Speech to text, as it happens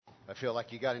I feel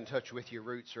like you got in touch with your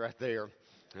roots right there.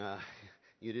 Uh,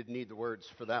 you didn't need the words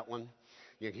for that one.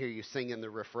 You can hear you singing the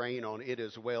refrain on "It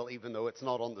Is Well," even though it's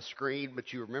not on the screen,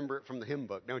 but you remember it from the hymn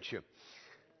book, don't you?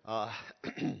 I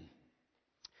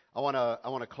want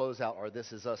to close out our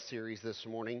 "This Is Us" series this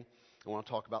morning. I want to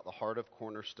talk about the heart of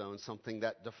Cornerstone, something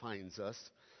that defines us.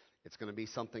 It's going to be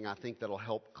something I think that'll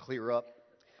help clear up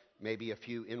maybe a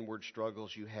few inward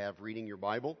struggles you have reading your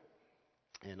Bible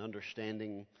and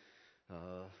understanding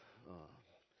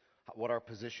what our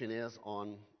position is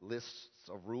on lists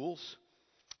of rules.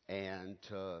 And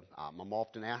I'm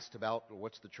often asked about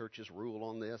what's the church's rule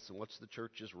on this and what's the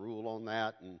church's rule on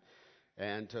that, and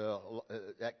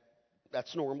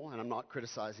that's normal, and I'm not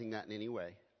criticizing that in any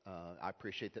way. I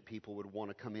appreciate that people would want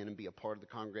to come in and be a part of the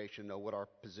congregation, know what our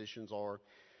positions are.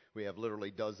 We have literally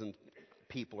a dozen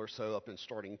people or so up in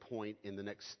starting point in the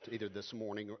next, either this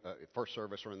morning, first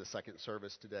service, or in the second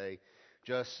service today,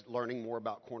 just learning more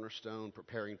about Cornerstone,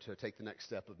 preparing to take the next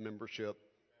step of membership,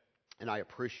 and I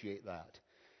appreciate that.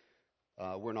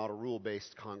 We're not a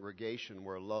rule-based congregation,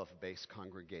 we're a love-based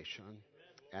congregation,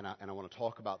 and I want to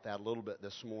talk about that a little bit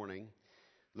this morning.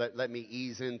 Let me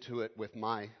ease into it with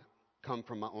come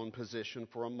from my own position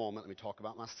for a moment. Let me talk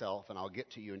about myself, and I'll get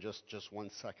to you in just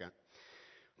 1 second.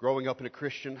 Growing up in a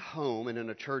Christian home and in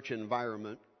a church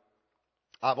environment,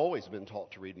 I've always been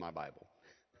taught to read my Bible.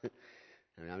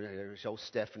 And there's old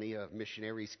Stephanie, a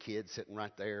missionary's kid, sitting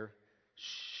right there.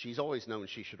 She's always known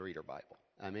she should read her Bible.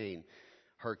 I mean,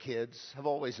 her kids have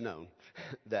always known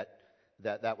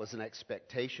that was an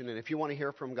expectation. And if you want to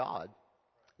hear from God,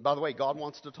 by the way, God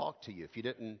wants to talk to you. If you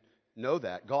didn't know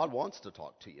that, God wants to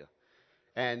talk to you.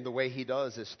 And the way He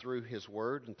does is through His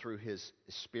Word and through His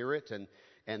Spirit.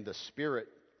 And the Spirit,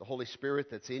 the Holy Spirit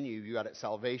that's in you, you got at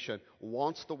salvation,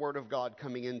 wants the Word of God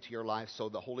coming into your life so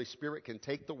the Holy Spirit can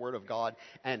take the Word of God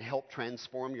and help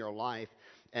transform your life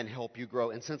and help you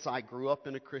grow. And since I grew up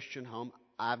in a Christian home,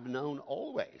 I've known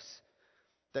always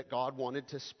that God wanted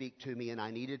to speak to me, and I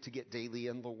needed to get daily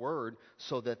in the Word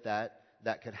so that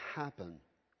could happen.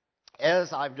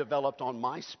 As I've developed on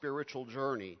my spiritual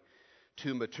journey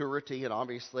to maturity and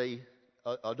obviously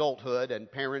adulthood and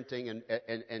parenting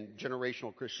and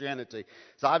generational Christianity,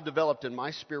 so I've developed in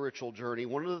my spiritual journey,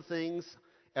 one of the things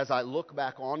as I look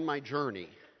back on my journey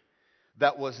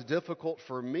that was difficult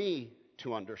for me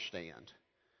to understand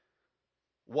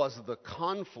was the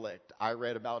conflict I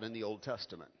read about in the Old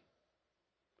Testament.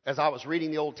 As I was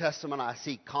reading the Old Testament, I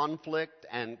see conflict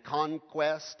and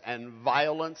conquest and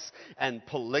violence and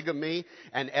polygamy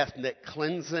and ethnic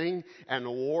cleansing and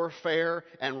warfare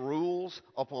and rules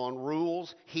upon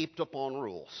rules heaped upon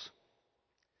rules.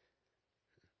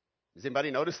 Does anybody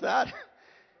notice that?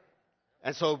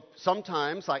 And so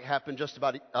sometimes, like happened just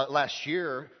about last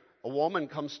year, a woman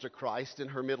comes to Christ in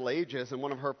her middle ages, and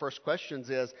one of her first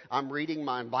questions is, I'm reading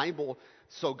my Bible,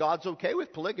 so God's okay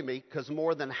with polygamy because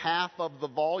more than half of the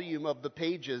volume of the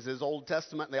pages is Old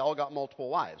Testament, and they all got multiple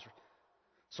wives.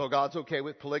 So God's okay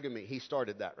with polygamy. He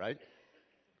started that, right?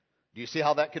 Do you see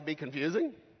how that could be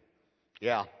confusing?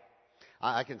 Yeah,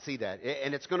 I can see that.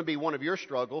 And it's going to be one of your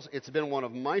struggles. It's been one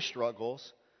of my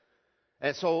struggles.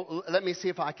 And so let me see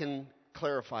if I can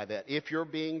clarify that. If you're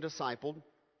being discipled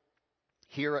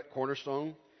here at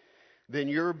Cornerstone, then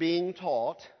you're being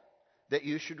taught that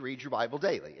you should read your Bible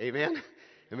daily. Amen?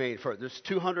 I mean, there's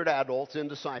 200 adults in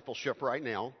discipleship right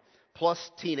now,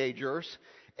 plus teenagers,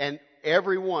 and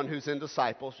everyone who's in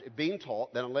discipleship being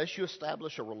taught that unless you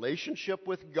establish a relationship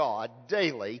with God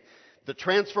daily, the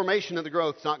transformation and the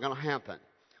growth is not going to happen.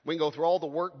 We can go through all the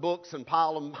workbooks and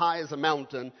pile them high as a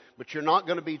mountain, but you're not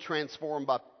going to be transformed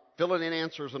by filling in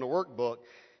answers in a workbook.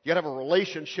 You got to have a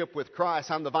relationship with Christ.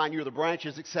 I'm the vine, you're the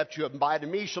branches. Except you abide in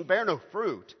me, you shall bear no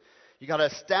fruit. You got to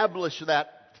establish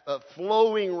that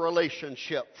flowing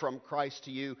relationship from Christ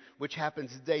to you, which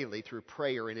happens daily through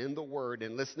prayer and in the Word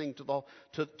and listening to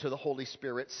the Holy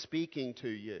Spirit speaking to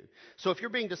you. So if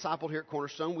you're being discipled here at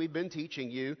Cornerstone, we've been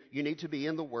teaching you need to be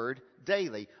in the Word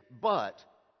daily. But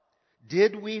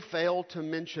did we fail to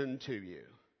mention to you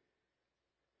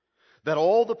that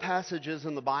all the passages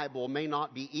in the Bible may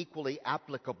not be equally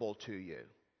applicable to you?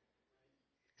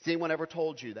 Has anyone ever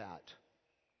told you that?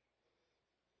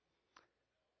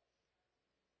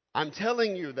 I'm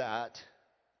telling you that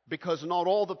because not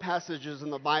all the passages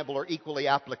in the Bible are equally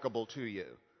applicable to you.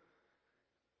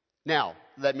 Now,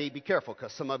 let me be careful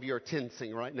because some of you are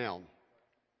tensing right now.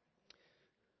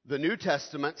 The New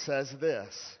Testament says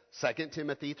this, 2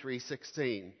 Timothy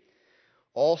 3:16.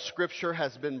 All Scripture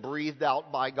has been breathed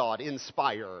out by God,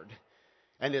 inspired,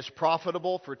 and is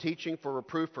profitable for teaching, for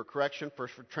reproof, for correction, for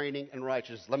training in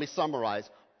righteousness. Let me summarize.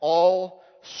 All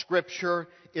Scripture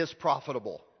is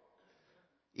profitable.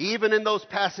 Even in those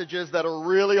passages that are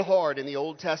really hard in the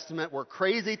Old Testament where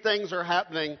crazy things are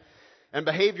happening and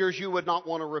behaviors you would not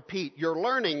want to repeat, you're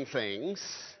learning things,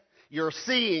 you're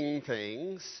seeing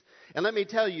things. And let me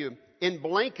tell you, in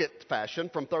blanket fashion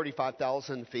from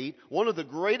 35,000 feet, one of the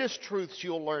greatest truths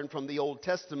you'll learn from the Old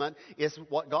Testament is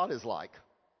what God is like.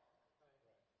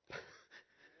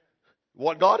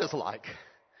 What God is like.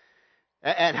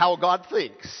 And how God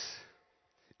thinks.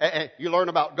 And you learn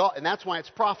about God, and that's why it's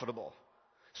profitable.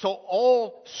 So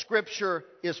all Scripture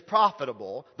is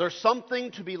profitable. There's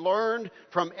something to be learned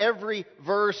from every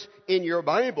verse in your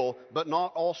Bible, but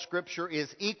not all Scripture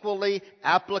is equally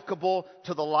applicable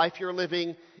to the life you're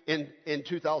living in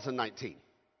 2019.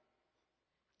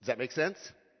 Does that make sense?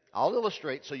 I'll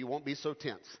illustrate so you won't be so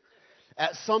tense.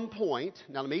 At some point,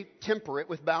 now let me temper it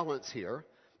with balance here.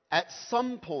 At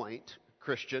some point,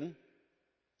 Christian,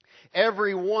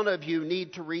 every one of you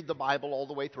need to read the Bible all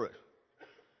the way through.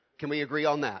 Can we agree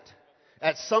on that?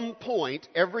 At some point,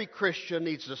 every Christian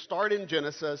needs to start in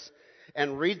Genesis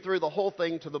and read through the whole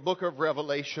thing to the book of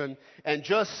Revelation and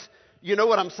just, you know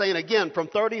what I'm saying again, from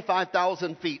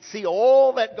 35,000 feet, see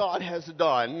all that God has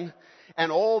done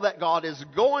and all that God is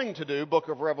going to do, book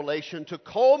of Revelation, to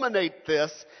culminate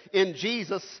this in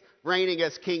Jesus reigning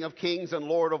as King of Kings and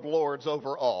Lord of Lords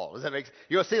over all. Does that make sense?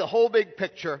 You'll see the whole big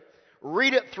picture.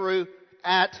 Read it through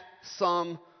at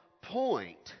some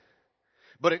point.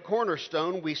 But at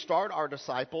Cornerstone, we start our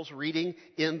disciples reading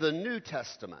in the New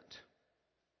Testament.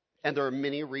 And there are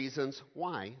many reasons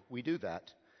why we do that.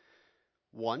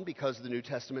 One, because the New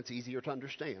Testament's easier to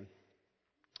understand.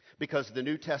 Because the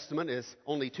New Testament is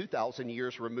only 2,000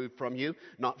 years removed from you,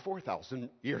 not 4,000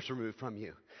 years removed from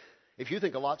you. If you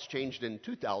think a lot's changed in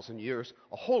 2,000 years,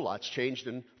 a whole lot's changed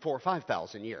in 4,000 or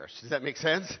 5,000 years. Does that make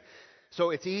sense? So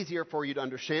it's easier for you to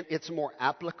understand. It's more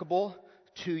applicable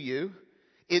to you.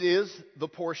 It is the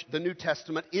portion, the New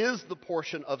Testament is the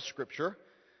portion of Scripture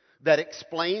that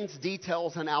explains,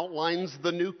 details, and outlines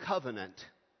the New Covenant.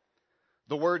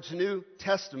 The words New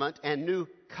Testament and New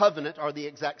Covenant are the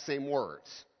exact same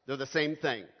words. They're the same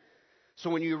thing. So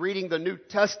when you're reading the New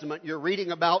Testament, you're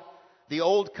reading about the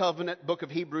Old Covenant, book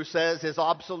of Hebrews says, is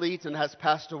obsolete and has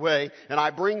passed away. And I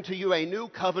bring to you a new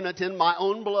covenant in my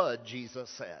own blood, Jesus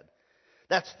said.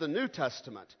 That's the New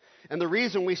Testament. And the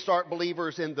reason we start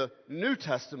believers in the New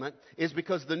Testament is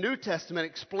because the New Testament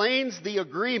explains the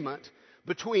agreement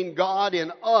between God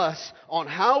and us on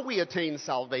how we attain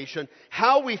salvation,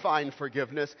 how we find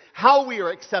forgiveness, how we are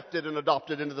accepted and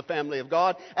adopted into the family of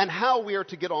God, and how we are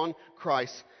to get on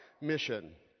Christ's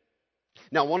mission.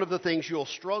 Now, one of the things you'll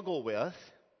struggle with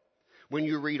when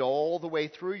you read all the way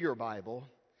through your Bible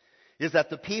is that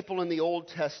the people in the Old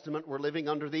Testament were living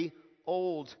under the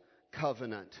Old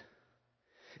Covenant.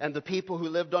 And the people who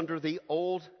lived under the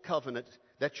Old Covenant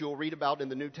that you'll read about in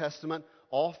the New Testament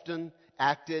often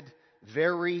acted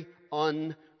very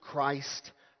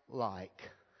un-Christ-like.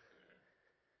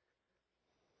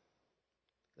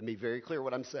 Let me be very clear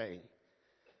what I'm saying.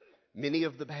 Many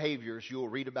of the behaviors you'll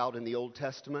read about in the Old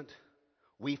Testament,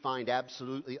 we find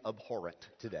absolutely abhorrent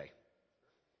today.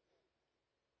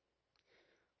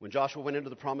 When Joshua went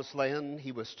into the Promised Land,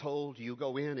 he was told, you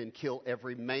go in and kill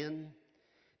every man,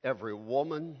 every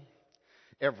woman,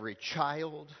 every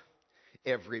child,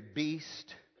 every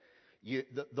beast.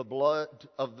 The blood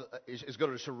is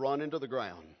going to run into the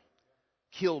ground.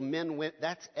 Kill men, women.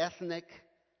 That's ethnic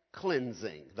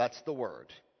cleansing. That's the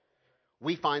word.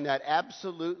 We find that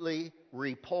absolutely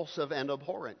repulsive and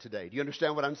abhorrent today. Do you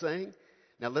understand what I'm saying?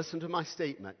 Now listen to my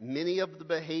statement. Many of the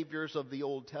behaviors of the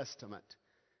Old Testament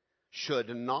should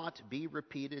not be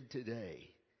repeated today.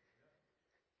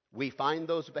 We find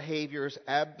those behaviors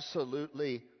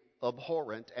absolutely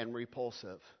abhorrent and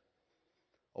repulsive.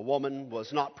 A woman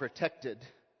was not protected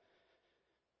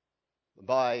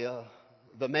by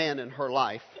the man in her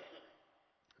life.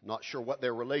 Not sure what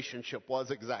their relationship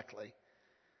was exactly.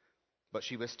 But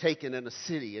she was taken in a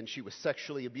city and she was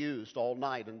sexually abused all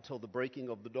night until the breaking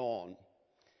of the dawn.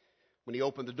 When he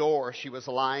opened the door, she was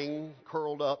lying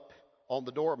curled up on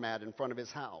the doormat in front of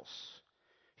his house.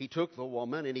 He took the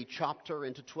woman and he chopped her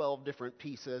into 12 different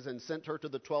pieces and sent her to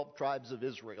the 12 tribes of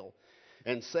Israel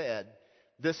and said,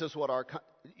 this is what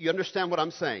you understand what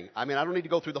I'm saying? I mean, I don't need to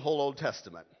go through the whole Old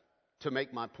Testament to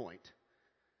make my point.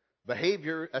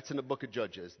 Behavior, that's in the book of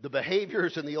Judges. The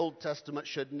behaviors in the Old Testament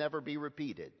should never be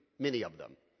repeated, many of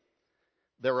them.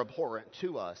 They're abhorrent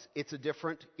to us. It's a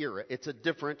different era. It's a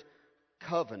different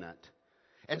covenant.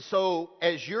 And so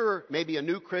as you're maybe a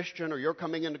new Christian or you're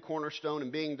coming into Cornerstone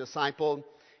and being discipled,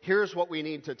 here's what we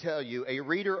need to tell you. A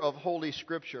reader of Holy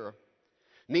Scripture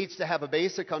needs to have a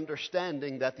basic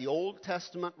understanding that the Old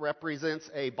Testament represents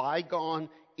a bygone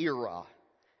era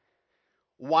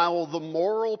while the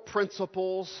moral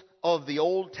principles of the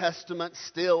Old Testament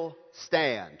still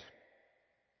stand.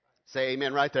 Say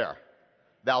amen right there.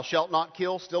 Thou shalt not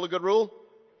kill, still a good rule?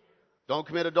 Don't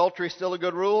commit adultery, still a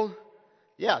good rule?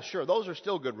 Yeah, sure, those are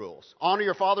still good rules. Honor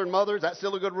your father and mother, is that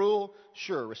still a good rule?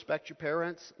 Sure, respect your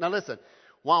parents. Now listen,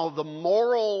 while the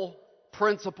moral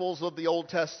principles of the Old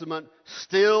Testament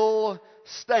still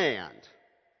stand,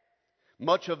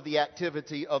 much of the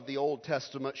activity of the Old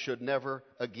Testament should never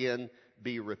again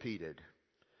be repeated.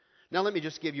 Now let me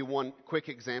just give you one quick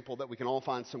example that we can all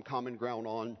find some common ground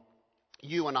on.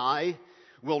 You and I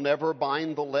will never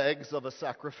bind the legs of a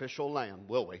sacrificial lamb,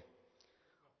 will we?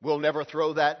 We'll never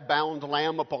throw that bound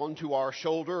lamb up onto our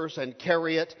shoulders and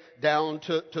carry it down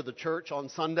to the church on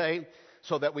Sunday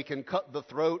so that we can cut the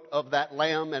throat of that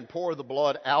lamb and pour the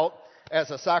blood out as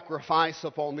a sacrifice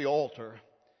upon the altar.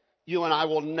 You and I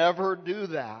will never do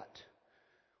that.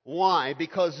 Why?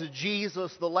 Because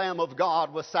Jesus, the Lamb of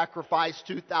God, was sacrificed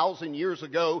 2,000 years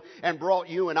ago and brought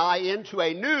you and I into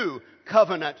a new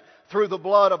covenant through the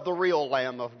blood of the real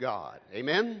Lamb of God.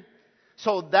 Amen?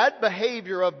 So that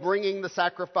behavior of bringing the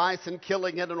sacrifice and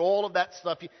killing it and all of that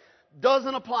stuff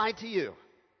doesn't apply to you.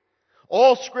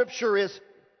 All Scripture is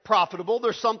profitable.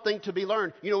 There's something to be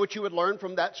learned. You know what you would learn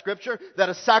from that Scripture? That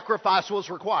a sacrifice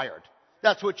was required.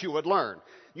 That's what you would learn.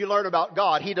 You learn about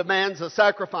God. He demands a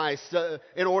sacrifice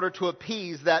in order to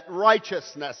appease that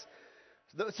righteousness.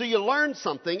 So you learn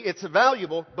something. It's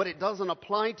valuable, but it doesn't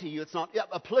apply to you. It's not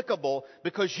applicable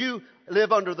because you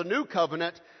live under the new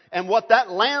covenant, and what that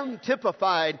lamb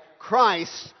typified,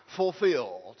 Christ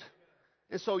fulfilled.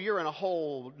 And so you're in a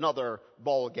whole nother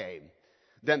ball game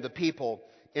than the people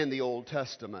in the Old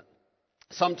Testament.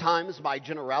 Sometimes, by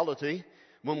generality,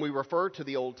 when we refer to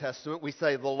the Old Testament, we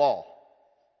say the law.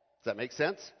 Does that make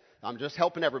sense? I'm just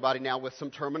helping everybody now with some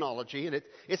terminology, and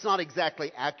it's not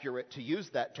exactly accurate to use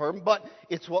that term, but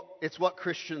it's what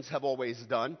Christians have always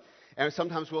done. And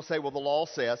sometimes we'll say, well, the law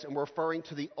says, and we're referring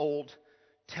to the Old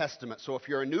Testament. So if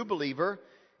you're a new believer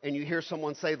and you hear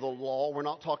someone say the law, we're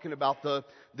not talking about the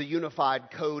unified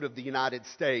code of the United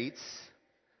States.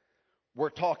 We're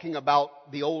talking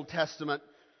about the Old Testament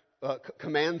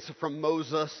commands from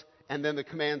Moses, and then the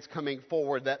commands coming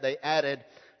forward that they added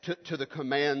to the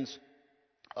commands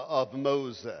of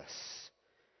Moses.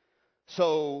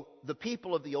 So the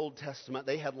people of the Old Testament,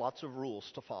 they had lots of rules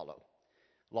to follow.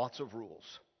 Lots of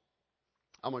rules.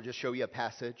 I'm going to just show you a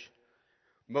passage.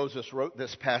 Moses wrote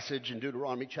this passage in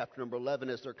Deuteronomy chapter number 11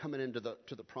 as they're coming into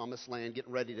the promised land,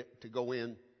 getting ready to go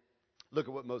in. Look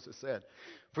at what Moses said.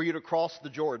 For you to cross the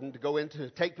Jordan, to go in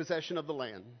to take possession of the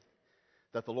land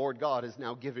that the Lord God has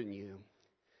now given you.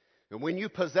 And when you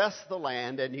possess the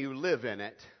land and you live in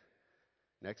it,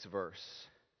 next verse,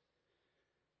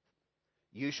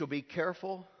 you shall be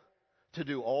careful to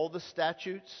do all the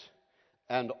statutes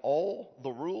and all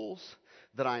the rules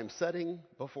that I am setting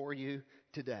before you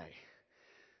today.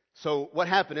 So what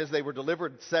happened is they were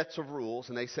delivered sets of rules,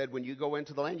 and they said, when you go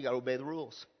into the land, you got to obey the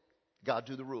rules. God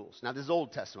do the rules. Now, this is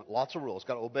Old Testament, lots of rules.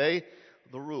 Got to obey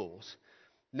the rules.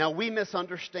 Now, we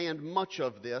misunderstand much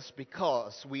of this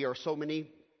because we are so many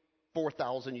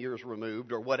 4,000 years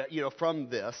removed, or what, from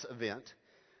this event.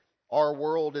 Our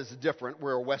world is different.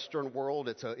 We're a Western world.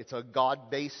 It's a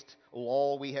God-based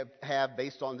law we have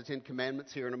based on the Ten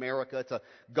Commandments here in America. It's a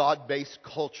God-based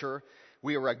culture.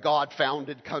 We are a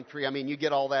God-founded country. I mean, you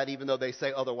get all that, even though they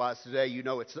say otherwise today. You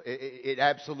know, it's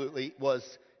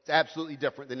absolutely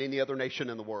different than any other nation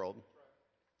in the world.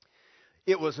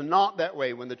 It was not that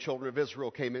way when the children of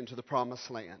Israel came into the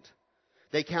Promised Land.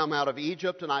 They came out of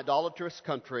Egypt, an idolatrous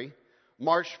country,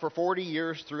 marched for 40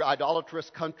 years through idolatrous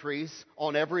countries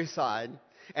on every side,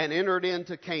 and entered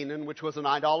into Canaan, which was an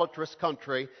idolatrous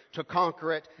country, to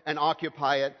conquer it and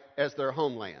occupy it as their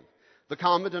homeland. The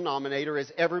common denominator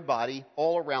is everybody,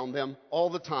 all around them, all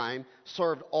the time,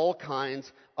 served all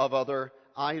kinds of other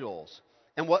idols.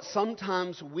 And what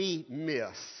sometimes we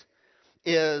miss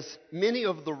is many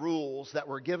of the rules that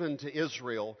were given to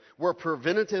Israel were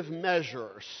preventative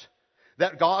measures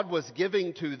that God was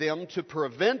giving to them to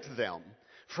prevent them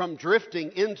from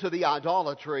drifting into the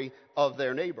idolatry of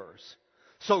their neighbors.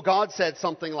 So God said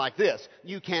something like this: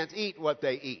 you can't eat what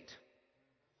they eat.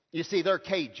 You see, they're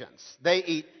Cajuns. They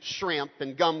eat shrimp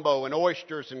and gumbo and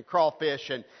oysters and crawfish,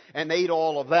 and they eat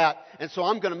all of that. And so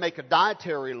I'm going to make a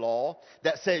dietary law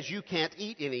that says you can't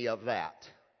eat any of that.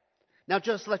 Now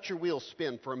just let your wheels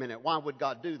spin for a minute. Why would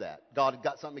God do that? God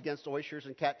got something against oysters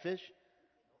and catfish?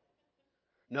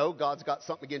 No, God's got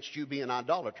something against you being an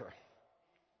idolater.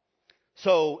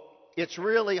 So it's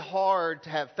really hard to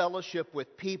have fellowship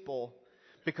with people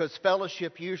because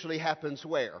fellowship usually happens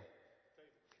where?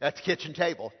 At the kitchen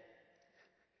table.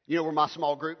 You know where my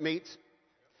small group meets?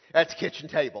 At the kitchen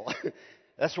table.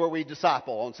 That's where we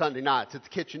disciple on Sunday nights, at the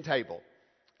kitchen table.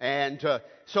 And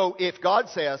so if God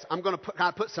says, I'm going to kind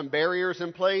of put some barriers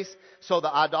in place so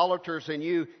the idolaters and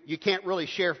you can't really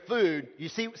share food, you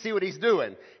see what He's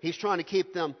doing. He's trying to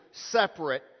keep them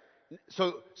separate.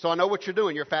 So I know what you're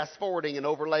doing. You're fast forwarding and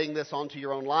overlaying this onto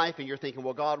your own life, and you're thinking,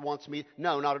 well, God wants me.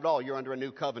 No, not at all. You're under a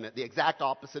new covenant. The exact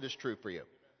opposite is true for you.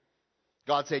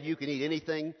 God said you can eat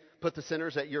anything, put the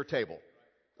sinners at your table.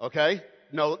 Okay?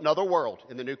 No, another world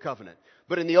in the new covenant.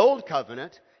 But in the old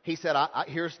covenant, He said,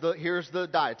 here's the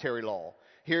dietary law.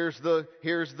 Here's the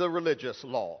religious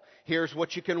law. Here's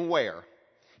what you can wear.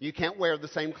 You can't wear the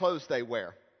same clothes they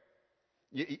wear.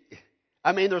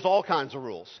 There's all kinds of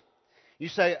rules. You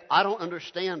say, I don't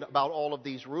understand about all of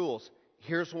these rules.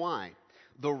 Here's why.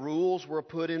 The rules were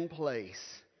put in place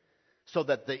so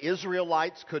that the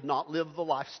Israelites could not live the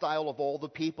lifestyle of all the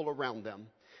people around them.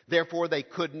 Therefore, they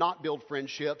could not build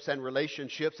friendships and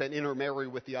relationships and intermarry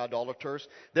with the idolaters.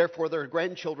 Therefore, their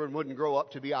grandchildren wouldn't grow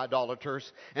up to be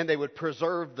idolaters, and they would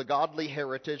preserve the godly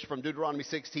heritage from Deuteronomy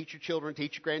 6. Teach your children,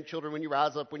 teach your grandchildren when you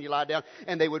rise up, when you lie down,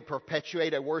 and they would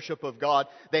perpetuate a worship of God.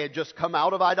 They had just come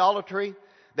out of idolatry.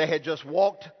 They had just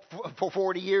walked for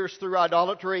 40 years through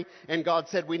idolatry, and God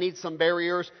said, we need some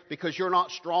barriers because you're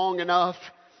not strong enough.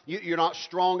 You're not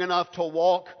strong enough to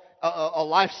walk a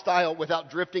lifestyle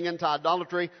without drifting into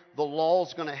idolatry. The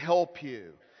law's going to help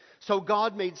you. So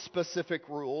God made specific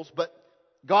rules, but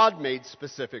God made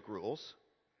specific rules,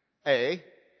 A.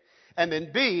 And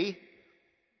then B,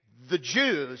 the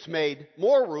Jews made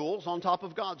more rules on top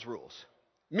of God's rules.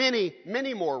 Many,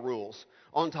 many more rules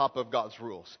on top of God's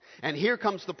rules. And here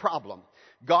comes the problem.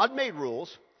 God made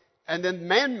rules, and then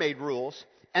man made rules,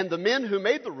 and the men who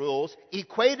made the rules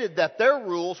equated that their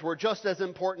rules were just as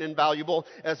important and valuable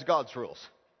as God's rules.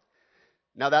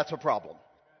 Now that's a problem.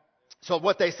 So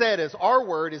what they said is our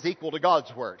word is equal to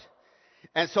God's word.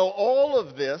 And so all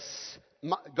of this,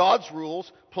 God's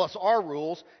rules plus our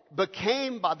rules,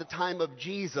 became by the time of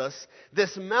Jesus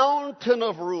this mountain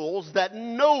of rules that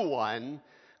no one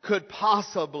could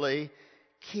possibly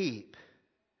keep.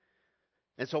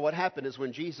 And so what happened is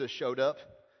when Jesus showed up,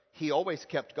 He always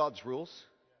kept God's rules.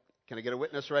 Can I get a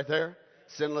witness right there?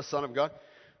 Sinless Son of God.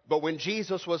 But when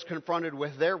Jesus was confronted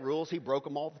with their rules, He broke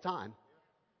them all the time.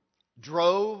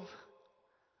 Drove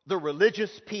the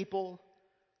religious people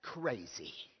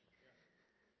crazy.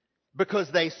 Because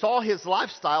they saw His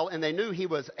lifestyle and they knew He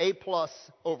was A+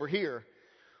 over here.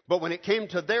 But when it came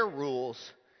to their rules,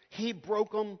 He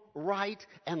broke them right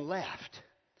and left.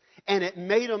 And it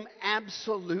made them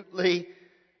absolutely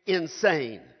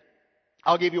insane.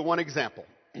 I'll give you one example,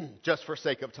 just for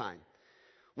sake of time.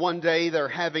 One day they're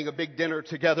having a big dinner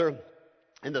together,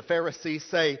 and the Pharisees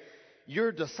say,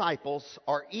 your disciples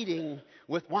are eating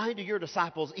with, why do your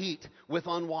disciples eat with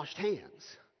unwashed hands?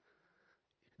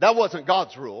 That wasn't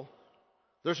God's rule.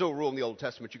 There's no rule in the Old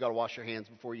Testament, you got to wash your hands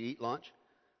before you eat lunch.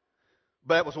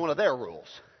 But it was one of their rules.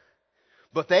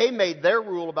 But they made their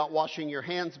rule about washing your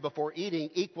hands before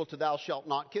eating equal to thou shalt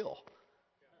not kill.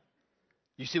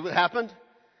 You see what happened?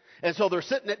 And so they're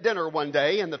sitting at dinner one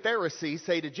day, and the Pharisees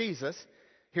say to Jesus,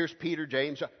 here's Peter,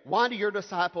 James, why do your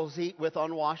disciples eat with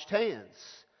unwashed hands?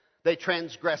 They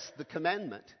transgressed the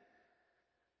commandment.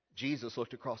 Jesus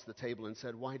looked across the table and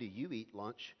said, why do you eat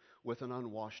lunch with an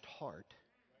unwashed heart?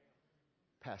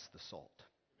 Pass the salt.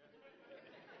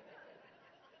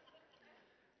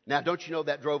 Now, don't you know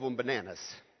that drove them bananas?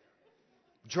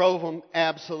 Drove them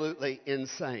absolutely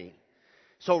insane.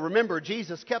 So remember,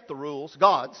 Jesus kept the rules,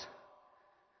 God's.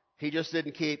 He just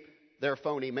didn't keep their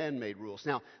phony man-made rules.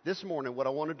 Now, this morning, what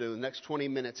I want to do in the next 20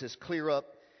 minutes is clear up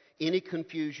any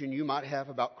confusion you might have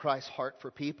about Christ's heart for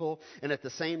people, and at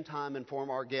the same time inform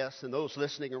our guests and those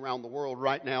listening around the world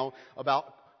right now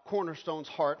about Cornerstone's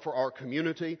heart for our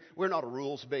community. We're not a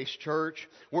rules-based church.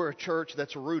 We're a church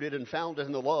that's rooted and founded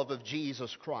in the love of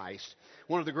Jesus Christ.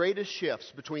 One of the greatest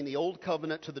shifts between the Old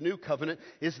Covenant to the New Covenant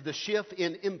is the shift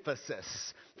in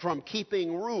emphasis from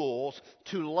keeping rules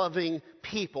to loving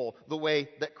people the way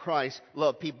that Christ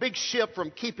loved people. Big shift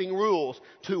from keeping rules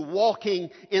to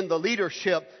walking in the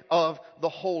leadership of the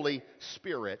Holy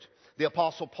Spirit. The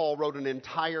Apostle Paul wrote an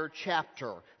entire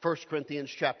chapter, 1 Corinthians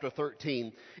chapter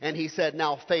 13, and he said,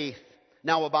 now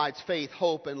abides faith,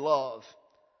 hope, and love.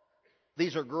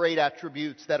 These are great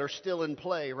attributes that are still in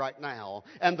play right now.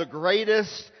 And the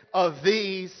greatest of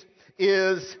these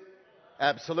is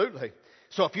absolutely.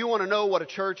 So if you want to know what a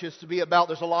church is to be about,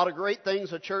 there's a lot of great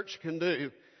things a church can do.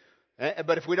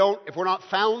 But if we're not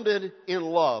founded in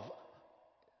love,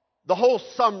 the whole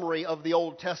summary of the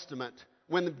Old Testament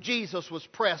when Jesus was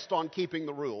pressed on keeping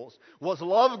the rules was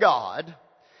love God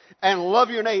and love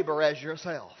your neighbor as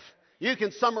yourself. You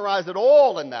can summarize it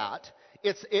all in that.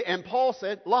 And Paul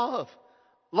said, love.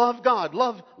 Love God.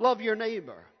 Love your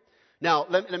neighbor. Now,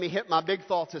 let me hit my big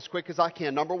thoughts as quick as I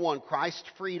can. Number one, Christ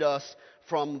freed us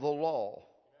from the law.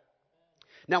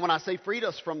 Now, when I say freed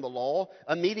us from the law,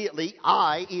 immediately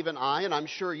even I, and I'm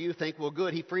sure you think, well,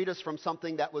 good, he freed us from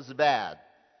something that was bad.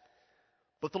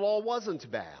 But the law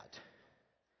wasn't bad.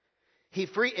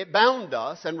 It bound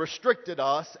us and restricted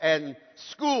us and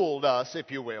schooled us, if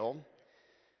you will.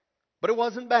 But it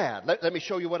wasn't bad. Let me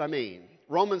show you what I mean.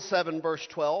 Romans 7, verse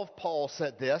 12, Paul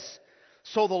said this,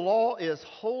 so the law is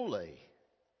holy,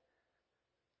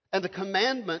 and the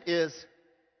commandment is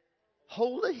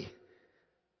holy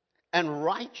and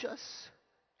righteous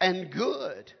and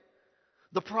good.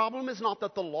 The problem is not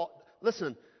that the law...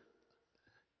 Listen,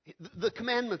 the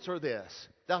commandments are this.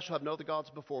 Thou shalt have no other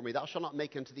gods before me. Thou shalt not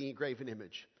make unto thee any graven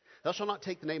image. Thou shalt not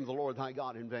take the name of the Lord thy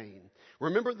God in vain.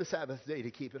 Remember the Sabbath day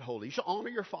to keep it holy. You shall honor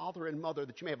your father and mother,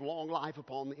 that you may have long life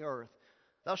upon the earth.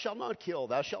 Thou shalt not kill.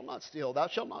 Thou shalt not steal. Thou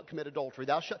shalt not commit adultery.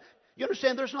 You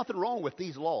understand, there's nothing wrong with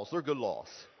these laws. They're good laws.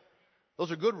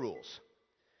 Those are good rules.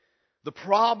 The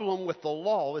problem with the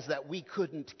law is that we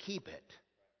couldn't keep it.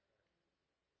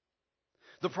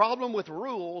 The problem with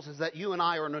rules is that you and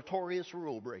I are notorious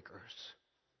rule breakers.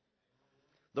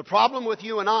 The problem with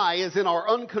you and I is in our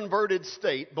unconverted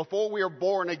state, before we are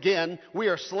born again, we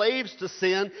are slaves to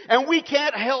sin, and we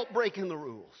can't help breaking the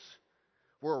rules.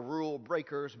 We're rule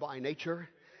breakers by nature.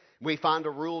 We find a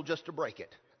rule just to break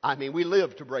it. I mean, we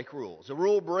live to break rules. The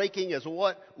rule breaking is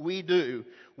what we do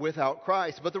without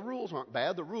Christ. But the rules aren't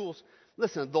bad. The rules,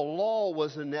 listen, the law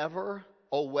was never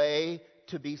a way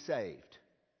to be saved.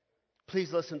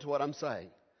 Please listen to what I'm saying.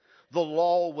 The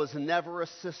law was never a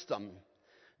system.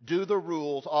 Do the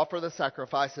rules, offer the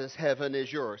sacrifices, heaven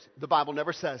is yours. The Bible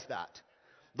never says that.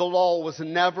 The law was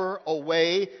never a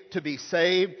way to be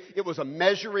saved. It was a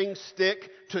measuring stick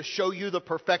to show you the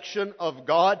perfection of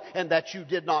God and that you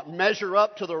did not measure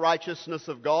up to the righteousness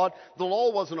of God. The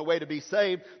law wasn't a way to be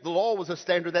saved. The law was a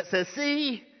standard that says,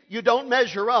 see, you don't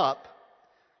measure up.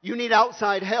 You need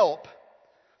outside help.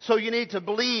 So you need to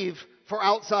believe for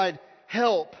outside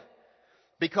help.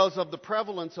 Because of the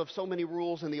prevalence of so many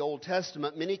rules in the Old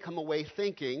Testament, many come away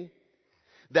thinking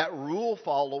that rule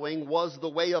following was the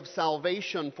way of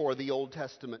salvation for the Old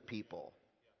Testament people.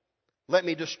 Let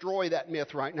me destroy that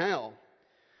myth right now.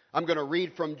 I'm going to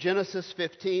read from Genesis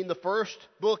 15, the first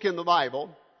book in the Bible,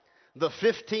 the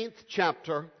 15th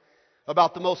chapter,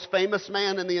 about the most famous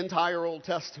man in the entire Old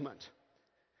Testament.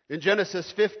 In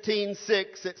Genesis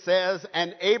 15:6 it says,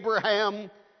 and Abraham,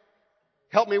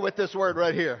 help me with this word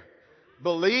right here,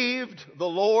 believed the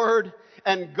Lord,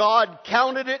 and God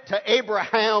counted it to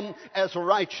Abraham as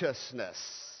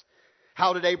righteousness.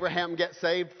 How did Abraham get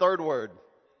saved? Third word.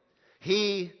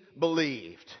 He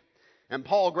believed. And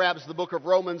Paul grabs the book of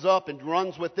Romans up and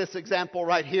runs with this example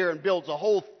right here and builds a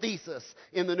whole thesis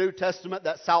in the New Testament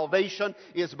that salvation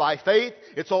is by faith.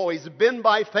 It's always been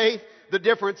by faith. The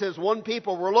difference is one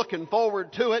people were looking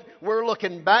forward to it. We're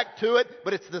looking back to it.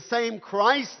 But it's the same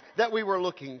Christ that we were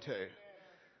looking to.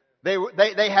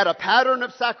 They had a pattern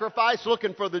of sacrifice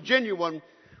looking for the genuine.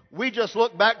 We just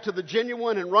look back to the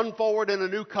genuine and run forward in a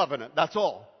new covenant. That's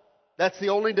all. That's the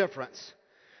only difference.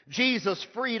 Jesus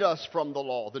freed us from the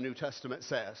law, the New Testament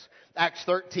says. Acts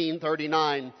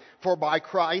 13:39. For by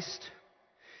Christ,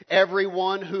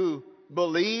 everyone who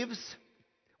believes,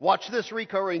 watch this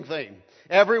recurring thing.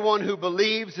 Everyone who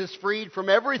believes is freed from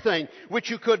everything which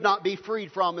you could not be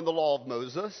freed from in the law of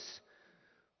Moses.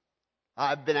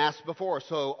 I've been asked before,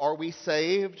 so are we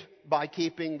saved by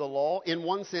keeping the law? In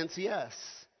one sense, yes.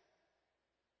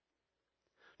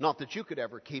 Not that you could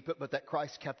ever keep it, but that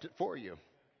Christ kept it for you.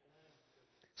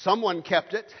 Someone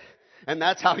kept it, and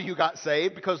that's how you got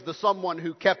saved, because the someone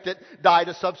who kept it died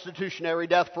a substitutionary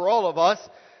death for all of us.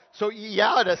 So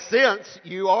yeah, in a sense,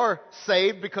 you are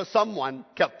saved because someone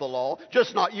kept the law,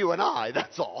 just not you and I,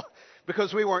 that's all.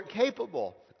 Because we weren't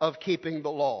capable of keeping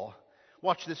the law.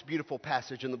 Watch this beautiful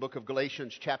passage in the book of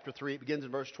Galatians chapter 3. It begins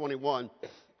in verse 21.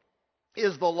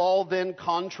 Is the law then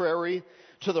contrary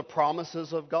to the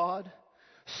promises of God?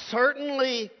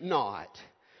 Certainly not.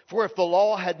 For if the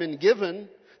law had been given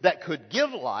that could give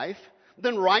life,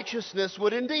 then righteousness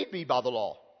would indeed be by the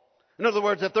law. In other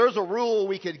words, if there's a rule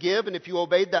we could give, and if you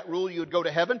obeyed that rule you would go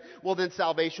to heaven, well then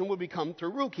salvation would become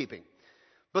through rule keeping.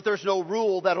 But there's no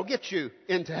rule that'll get you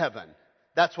into heaven.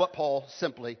 That's what Paul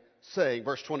simply saying,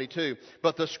 verse 22,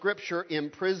 but the Scripture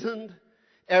imprisoned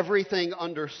everything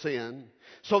under sin,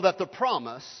 so that the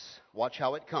promise, watch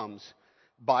how it comes,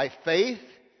 by faith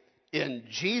in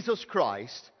Jesus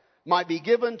Christ might be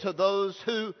given to those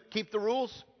who keep the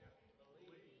rules.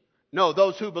 No,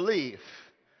 those who believe.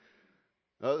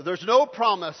 There's no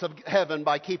promise of heaven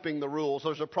by keeping the rules.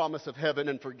 There's a promise of heaven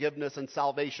and forgiveness and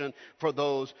salvation for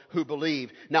those who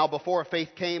believe. Now, before faith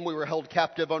came, we were held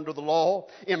captive under the law,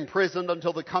 imprisoned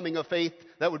until the coming of faith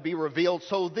that would be revealed.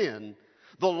 So then,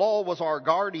 the law was our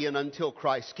guardian until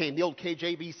Christ came. The old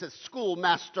KJV says,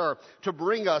 schoolmaster, to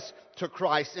bring us to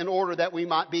Christ in order that we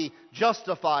might be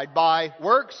justified by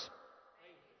works?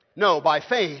 No, by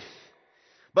faith.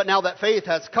 But now that faith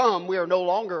has come, we are no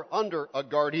longer under a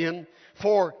guardian.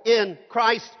 For in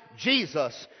Christ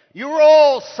Jesus, you are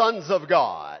all sons of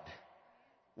God.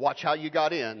 Watch how you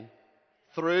got in.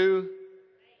 Through.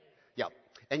 Yeah.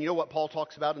 And you know what Paul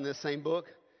talks about in this same book?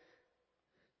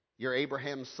 You're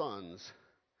Abraham's sons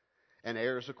and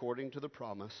heirs according to the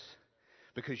promise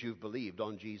because you've believed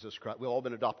on Jesus Christ. We've all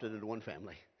been adopted into one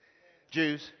family.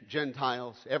 Jews,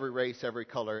 Gentiles, every race, every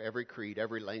color, every creed,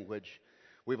 every language.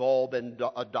 We've all been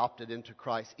adopted into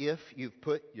Christ if you've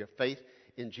put your faith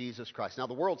in Jesus Christ. Now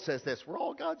the world says this, we're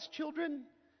all God's children.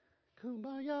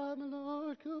 Kumbaya, my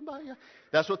Lord, kumbaya.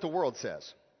 That's what the world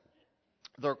says.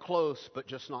 They're close, but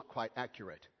just not quite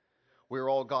accurate. We're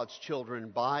all God's children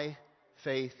by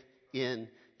faith in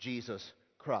Jesus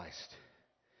Christ.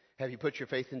 Have you put your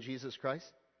faith in Jesus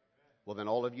Christ? Well, then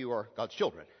all of you are God's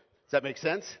children. Does that make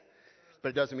sense? But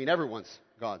it doesn't mean everyone's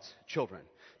God's children.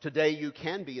 Today you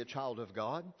can be a child of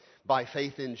God by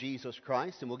faith in Jesus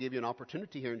Christ. And we'll give you an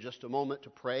opportunity here in just a moment to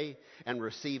pray and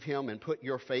receive Him and put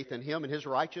your faith in Him. And His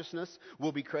righteousness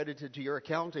will be credited to your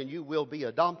account and you will be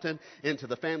adopted into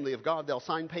the family of God. They'll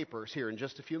sign papers here in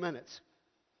just a few minutes.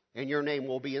 And your name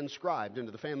will be inscribed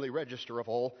into the family register of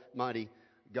Almighty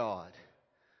God.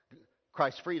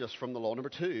 Christ freed us from the law. Number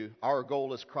 2, our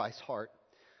goal is Christ's heart.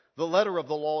 The letter of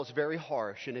the law is very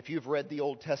harsh. And if you've read the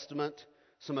Old Testament,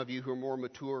 some of you who are more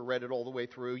mature read it all the way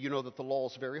through, you know that the law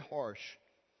is very harsh.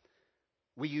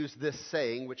 We use this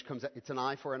saying, which comes, it's an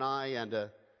eye for an eye and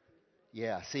a,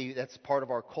 yeah, see, that's part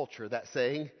of our culture. That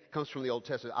saying comes from the Old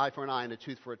Testament, eye for an eye and a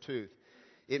tooth for a tooth.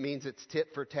 It means it's tit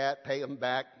for tat, pay them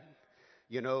back.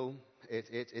 You know,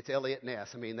 it's Elliot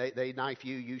Ness. I mean, they knife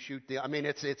you, you shoot them. I mean,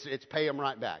 it's pay them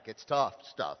right back. It's tough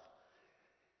stuff.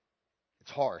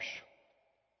 It's harsh.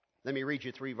 Let me read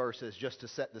you 3 verses just to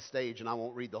set the stage, and I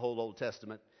won't read the whole Old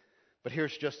Testament. But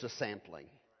here's just a sampling.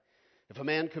 If a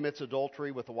man commits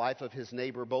adultery with the wife of his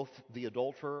neighbor, both the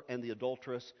adulterer and the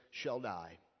adulteress shall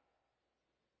die.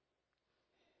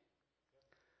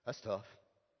 That's tough.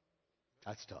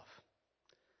 That's tough.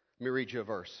 Let me read you a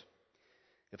verse.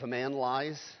 If a man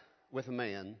lies with a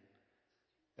man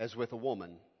as with a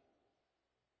woman,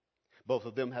 both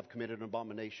of them have committed an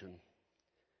abomination.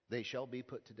 They shall be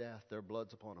put to death. Their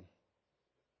blood's upon them.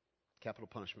 Capital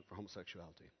punishment for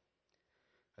homosexuality.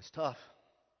 That's tough.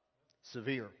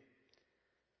 Severe.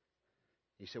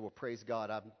 You say, well, praise God,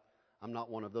 I'm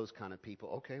not one of those kind of people.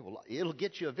 Okay, well, it'll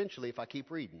get you eventually if I keep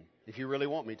reading, if you really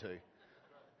want me to.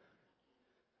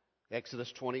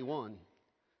 Exodus 21.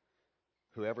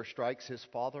 Whoever strikes his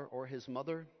father or his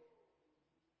mother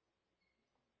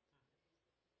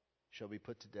shall be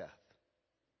put to death.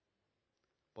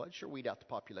 Well, it'd sure weed out the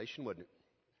population, wouldn't it?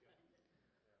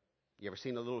 You ever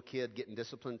seen a little kid getting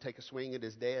disciplined, take a swing at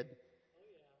his dad?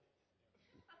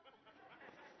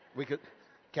 We could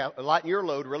lighten your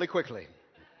load really quickly.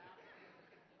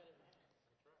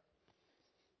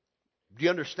 Do you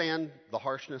understand the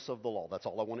harshness of the law? That's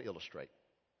all I want to illustrate.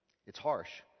 It's harsh.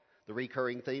 The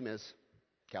recurring theme is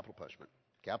capital punishment,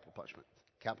 capital punishment,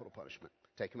 capital punishment.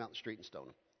 Take him out in the street and stone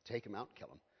him. Take him out and kill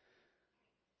him.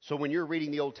 So when you're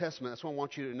reading the Old Testament, that's what I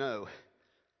want you to know.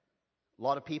 A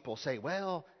lot of people say,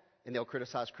 well, and they'll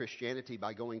criticize Christianity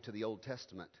by going to the Old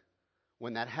Testament.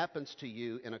 When that happens to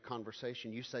you in a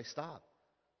conversation, you say, stop.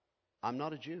 I'm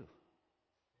not a Jew.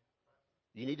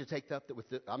 You need to take that up with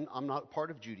I'm not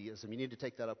part of Judaism. You need to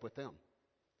take that up with them.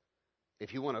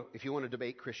 If you want to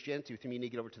debate Christianity with me, you need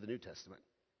to get over to the New Testament.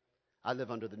 I live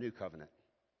under the New Covenant.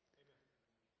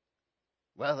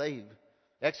 Well, they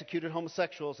executed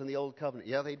homosexuals in the Old Covenant.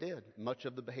 Yeah, they did. Much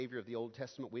of the behavior of the Old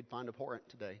Testament we'd find abhorrent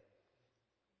today.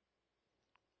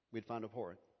 We'd find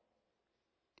abhorrent.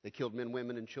 They killed men,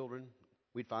 women, and children.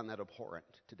 We'd find that abhorrent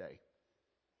today.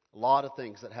 A lot of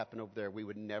things that happen over there we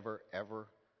would never, ever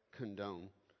condone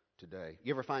today.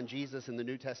 You ever find Jesus in the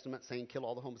New Testament saying, kill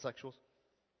all the homosexuals?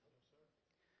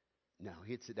 No,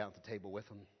 he'd sit down at the table with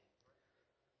them,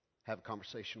 have a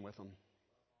conversation with them.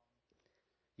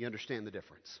 You understand the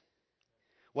difference.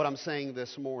 What I'm saying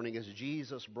this morning is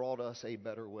Jesus brought us a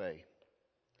better way.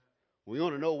 We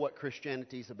want to know what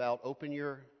Christianity is about. Open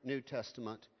your New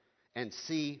Testament and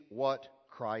see what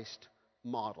Christ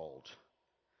modeled.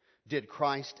 Did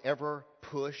Christ ever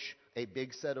push a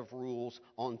big set of rules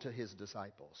onto his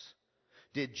disciples.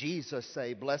 Did Jesus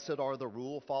say, blessed are the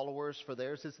rule followers, for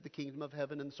theirs is the kingdom of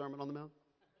heaven in the Sermon on the Mount?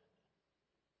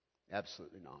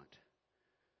 Absolutely not.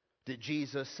 Did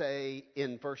Jesus say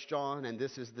in 1 John, and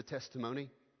this is the testimony,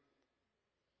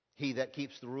 he that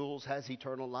keeps the rules has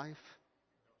eternal life?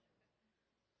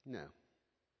 No.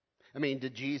 I mean,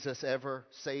 did Jesus ever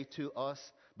say to us,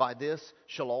 by this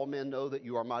shall all men know that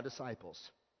you are my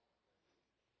disciples,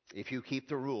 if you keep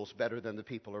the rules better than the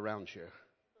people around you?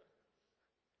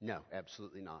 No,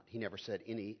 absolutely not. He never said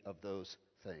any of those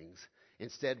things.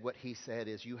 Instead, what he said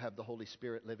is, you have the Holy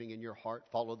Spirit living in your heart.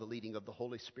 Follow the leading of the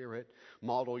Holy Spirit.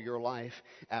 Model your life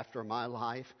after my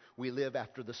life. We live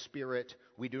after the Spirit.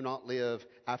 We do not live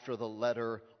after the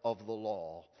letter of the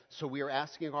law. So we are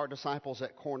asking our disciples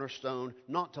at Cornerstone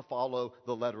not to follow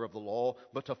the letter of the law,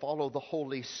 but to follow the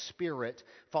Holy Spirit.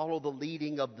 Follow the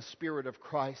leading of the Spirit of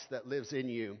Christ that lives in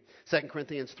you. 2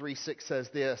 Corinthians 3:6 says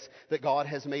this, that God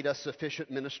has made us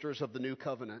sufficient ministers of the new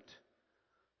covenant,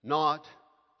 not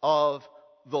of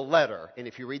the letter. And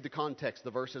if you read the context,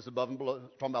 the verses above and below,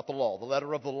 talking about the law, the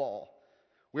letter of the law.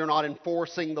 We're not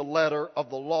enforcing the letter of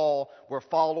the law. We're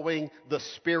following the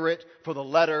Spirit, for the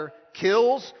letter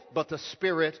kills, but the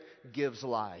Spirit gives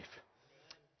life.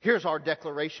 Here's our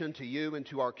declaration to you and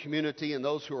to our community and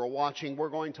those who are watching. We're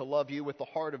going to love you with the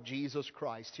heart of Jesus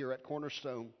Christ here at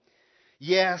Cornerstone.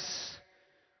 Yes,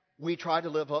 we try to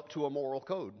live up to a moral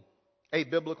code, a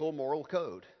biblical moral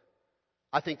code.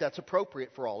 I think that's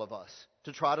appropriate for all of us,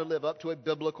 to try to live up to a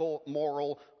biblical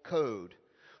moral code.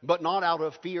 But not out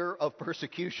of fear of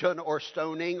persecution or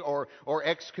stoning or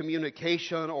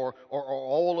excommunication or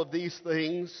all of these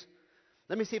things.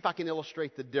 Let me see if I can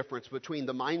illustrate the difference between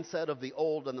the mindset of the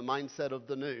old and the mindset of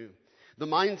the new. The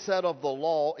mindset of the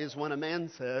law is when a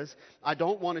man says, I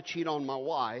don't want to cheat on my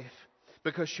wife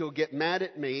because she'll get mad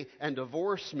at me and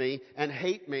divorce me and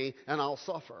hate me and I'll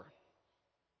suffer.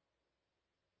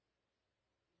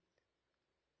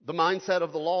 The mindset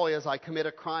of the law is, I commit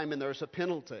a crime and there's a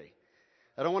penalty.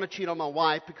 I don't want to cheat on my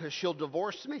wife because she'll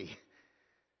divorce me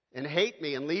and hate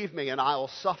me and leave me and I'll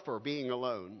suffer being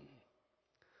alone.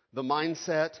 The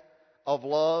mindset of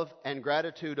love and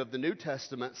gratitude of the New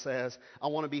Testament says, I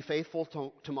want to be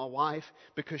faithful to my wife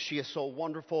because she is so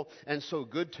wonderful and so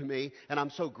good to me, and I'm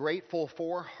so grateful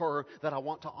for her that I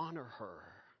want to honor her.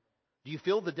 Do you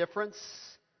feel the difference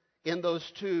in those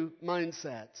two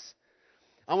mindsets?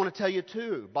 I want to tell you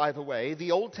too, by the way,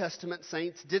 the Old Testament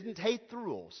saints didn't hate the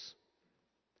rules.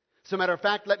 As a matter of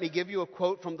fact, let me give you a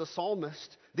quote from the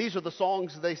psalmist. These are the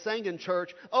songs they sang in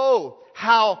church. Oh,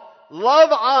 how love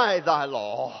I thy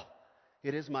law.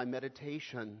 It is my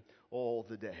meditation all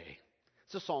the day.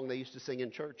 It's a song they used to sing in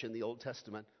church in the Old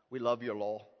Testament. We love your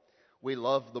law. We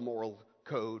love the moral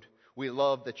code. We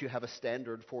love that you have a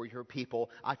standard for your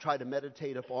people. I try to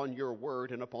meditate upon your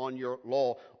word and upon your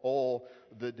law all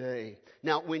the day.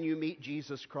 Now, when you meet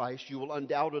Jesus Christ, you will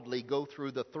undoubtedly go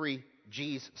through the 3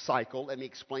 G's cycle. Let me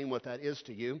explain what that is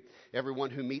to you. Everyone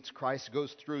who meets Christ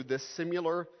goes through this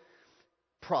similar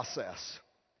process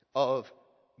of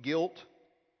guilt,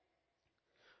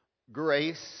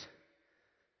 grace,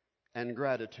 and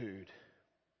gratitude.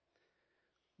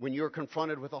 When you're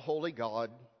confronted with a holy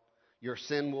God, your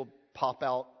sin will pop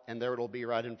out and there it'll be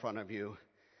right in front of you.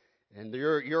 And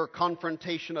your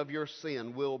confrontation of your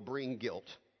sin will bring guilt.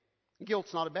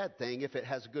 Guilt's not a bad thing if it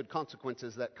has good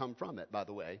consequences that come from it, by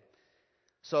the way.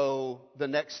 So the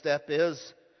next step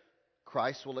is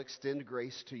Christ will extend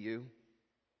grace to you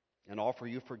and offer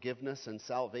you forgiveness and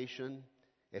salvation.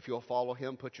 If you'll follow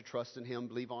Him, put your trust in Him,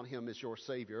 believe on Him as your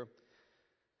Savior.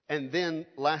 And then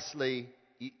lastly,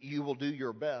 you will do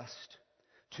your best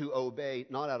to obey,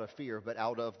 not out of fear, but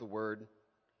out of the word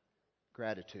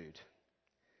gratitude.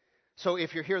 So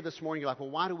if you're here this morning, you're like, well,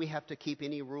 why do we have to keep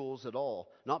any rules at all?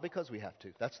 Not because we have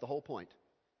to. That's the whole point.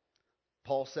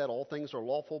 Paul said all things are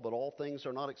lawful, but all things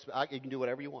are not. You can do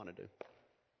whatever you want to do.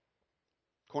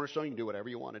 Cornerstone, you can do whatever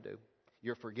you want to do.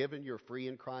 You're forgiven. You're free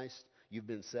in Christ. You've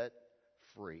been set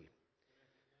free.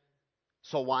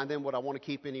 So why then would I want to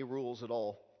keep any rules at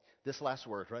all? This last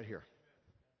word right here.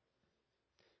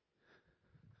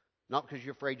 Not because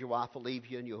you're afraid your wife will leave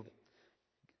you and you'll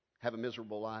have a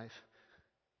miserable life.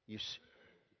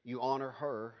 You honor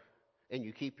her and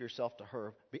you keep yourself to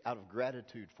her out of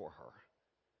gratitude for her.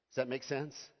 Does that make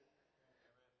sense?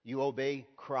 You obey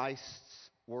Christ's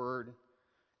word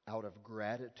out of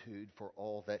gratitude for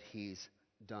all that He's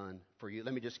done for you.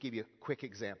 Let me just give you quick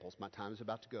examples. My time is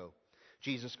about to go.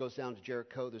 Jesus goes down to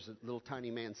Jericho. There's a little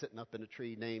tiny man sitting up in a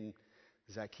tree named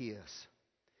Zacchaeus.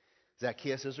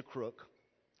 Zacchaeus is a crook.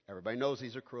 Everybody knows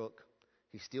he's a crook.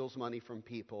 He steals money from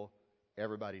people.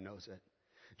 Everybody knows it.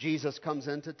 Jesus comes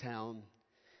into town.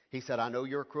 He said, I know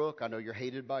you're a crook. I know you're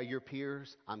hated by your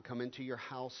peers. I'm coming to your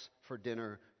house for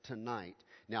dinner tonight.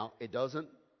 Now, it doesn't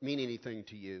mean anything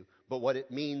to you, but what it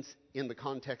means in the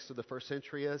context of the first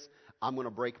century is, I'm going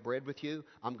to break bread with you.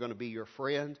 I'm going to be your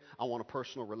friend. I want a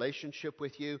personal relationship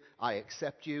with you. I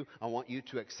accept you. I want you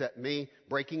to accept me.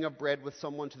 Breaking of bread with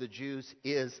someone to the Jews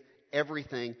is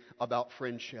everything about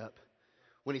friendship.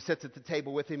 When he sits at the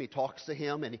table with him, he talks to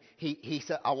him, and he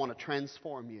said, I want to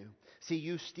transform you. See,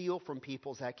 you steal from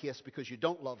people, Zacchaeus, because you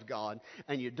don't love God,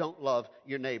 and you don't love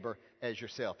your neighbor as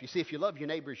yourself. You see, if you love your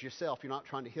neighbor as yourself, you're not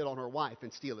trying to hit on her wife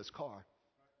and steal his car.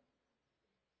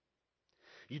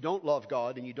 You don't love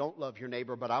God, and you don't love your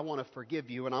neighbor, but I want to forgive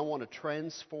you, and I want to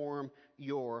transform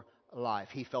your life.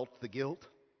 He felt the guilt.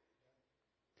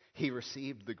 He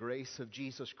received the grace of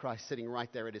Jesus Christ sitting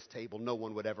right there at his table. No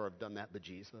one would ever have done that but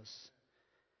Jesus.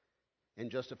 In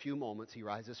just a few moments, he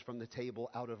rises from the table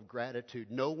out of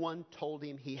gratitude. No one told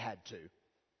him he had to.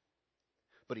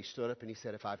 But he stood up and he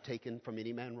said, if I've taken from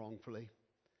any man wrongfully,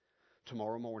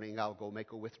 tomorrow morning I'll go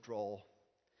make a withdrawal,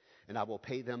 and I will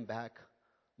pay them back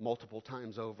multiple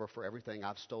times over for everything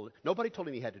I've stolen. Nobody told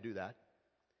him he had to do that.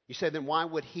 You say, then why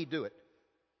would he do it?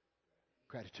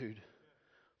 Gratitude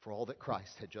for all that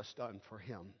Christ had just done for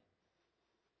him.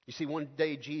 You see, one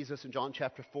day Jesus in John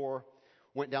chapter 4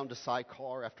 went down to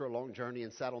Sychar after a long journey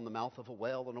and sat on the mouth of a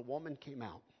well, and a woman came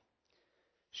out.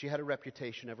 She had a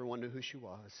reputation. Everyone knew who she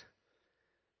was.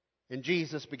 And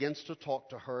Jesus begins to talk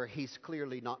to her. He's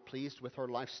clearly not pleased with her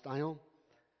lifestyle.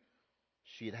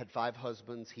 She had had 5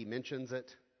 husbands. He mentions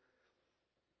it.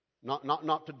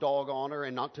 Not to dog on her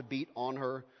and not to beat on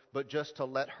her, but just to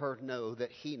let her know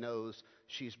that he knows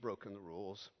she's broken the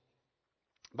rules.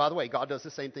 By the way, God does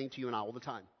the same thing to you and I all the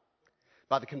time.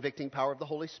 By the convicting power of the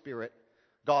Holy Spirit,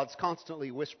 God's constantly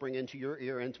whispering into your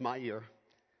ear, into my ear,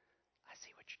 I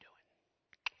see what you're doing.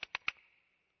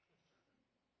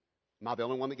 Am I the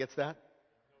only one that gets that?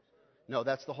 No,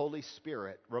 that's the Holy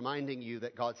Spirit reminding you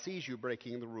that God sees you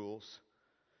breaking the rules.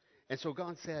 And so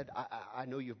God said, I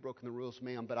know you've broken the rules,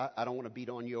 ma'am, but I don't want to beat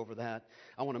on you over that.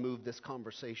 I want to move this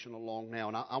conversation along now.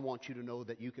 And I want you to know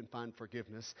that you can find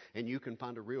forgiveness and you can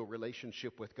find a real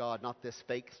relationship with God, not this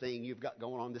fake thing you've got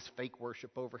going on, this fake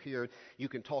worship over here. You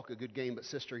can talk a good game, but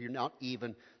sister, you're not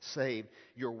even saved.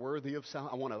 You're worthy of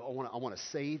salvation. I want to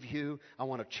save you. I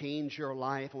want to change your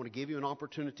life. I want to give you an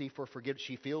opportunity for forgiveness.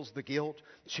 She feels the guilt.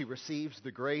 She receives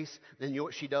the grace. Then you know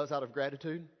what she does out of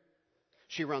gratitude?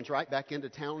 She runs right back into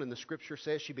town, and the scripture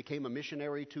says she became a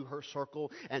missionary to her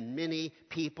circle, and many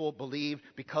people believed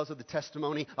because of the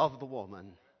testimony of the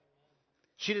woman.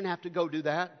 She didn't have to go do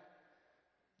that.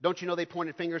 Don't you know they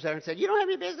pointed fingers at her and said, you don't have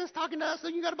any business talking to us,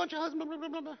 and you got a bunch of husbands, blah, blah,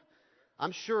 blah, blah.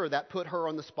 I'm sure that put her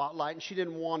on the spotlight, and she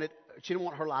didn't want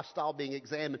her lifestyle being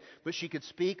examined, but she could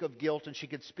speak of guilt, and she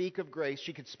could speak of grace,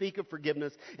 she could speak of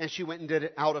forgiveness, and she went and did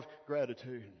it out of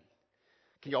gratitude.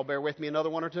 Can y'all bear with me another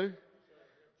one or two?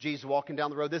 Jesus walking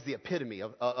down the road. This is the epitome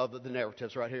of the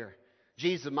narratives right here.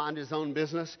 Jesus minded his own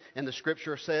business, and the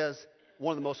scripture says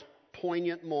one of the most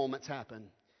poignant moments happened.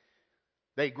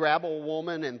 They grab a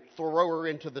woman and throw her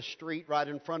into the street right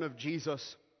in front of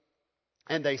Jesus.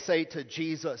 And they say to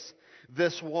Jesus,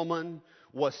 this woman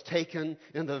was taken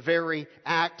in the very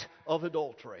act of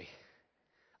adultery.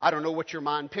 I don't know what your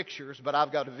mind pictures, but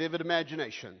I've got a vivid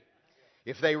imagination.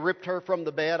 If they ripped her from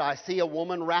the bed, I see a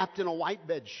woman wrapped in a white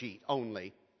bed sheet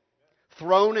only,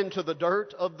 thrown into the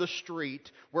dirt of the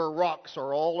street where rocks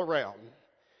are all around.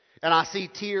 And I see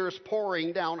tears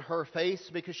pouring down her face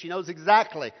because she knows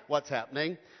exactly what's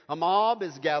happening. A mob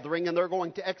is gathering and they're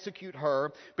going to execute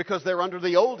her because they're under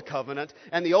the old covenant.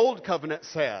 And the old covenant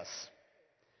says,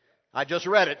 I just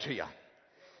read it to you.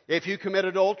 If you commit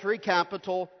adultery,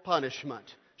 capital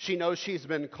punishment. She knows she's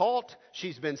been caught,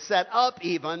 she's been set up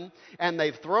even, and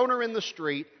they've thrown her in the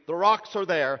street. The rocks are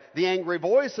there, the angry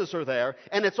voices are there,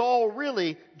 and it's all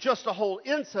really just a whole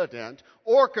incident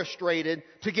orchestrated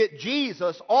to get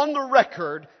Jesus on the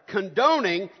record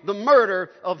condoning the murder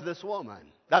of this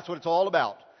woman. That's what it's all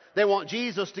about. They want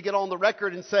Jesus to get on the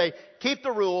record and say, keep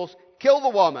the rules, kill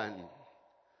the woman.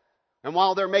 And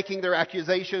while they're making their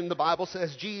accusation, the Bible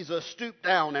says Jesus stooped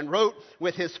down and wrote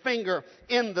with his finger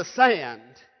in the sand.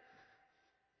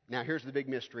 Now, here's the big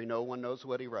mystery. No one knows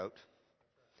what he wrote.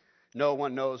 No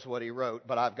one knows what he wrote,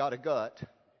 but I've got a gut.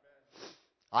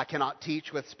 I cannot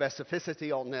teach with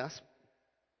specificity on this,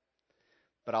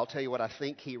 but I'll tell you what I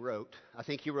think he wrote. I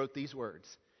think he wrote these words.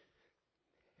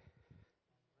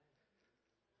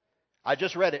 I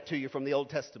just read it to you from the Old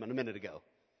Testament a minute ago.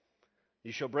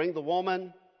 You shall bring the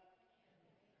woman.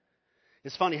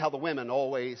 It's funny how the women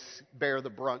always bear the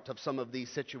brunt of some of these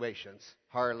situations.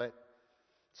 Harlot,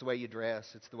 It's the way you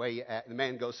dress. It's the way you act. The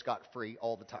man goes scot-free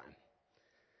all the time.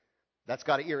 That's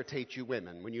got to irritate you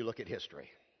women when you look at history.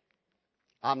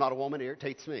 I'm not a woman. It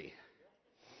irritates me.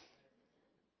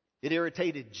 It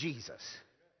irritated Jesus.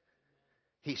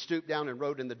 He stooped down and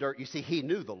wrote in the dirt. You see, he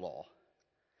knew the law.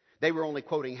 They were only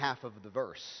quoting half of the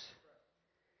verse.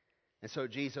 And so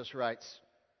Jesus writes,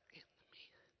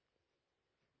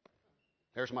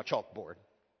 there's my chalkboard.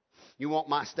 You want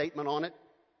my statement on it?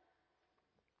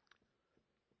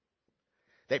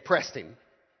 They pressed him.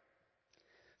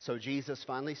 So Jesus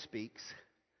finally speaks.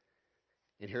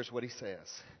 And here's what he says.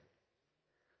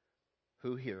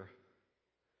 Who here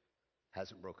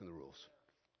hasn't broken the rules?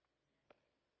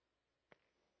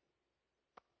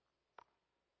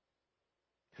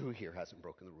 Who here hasn't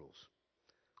broken the rules?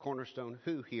 Cornerstone,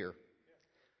 who here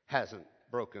hasn't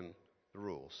broken the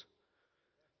rules?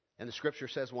 And the scripture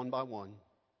says one by one,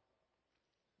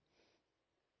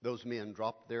 those men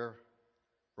dropped their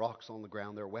rocks on the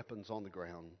ground, their weapons on the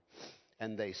ground,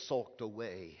 and they sulked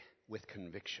away with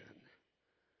conviction.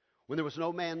 When there was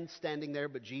no man standing there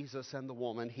but Jesus and the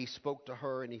woman, he spoke to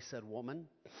her and he said, "Woman,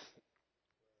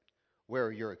 where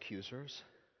are your accusers?"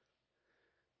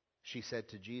 She said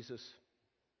to Jesus,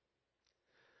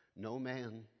 "No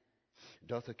man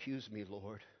doth accuse me,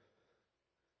 Lord.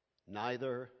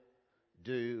 Neither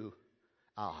do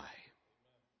I.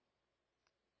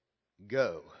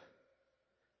 Go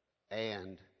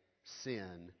and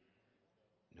sin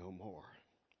no more."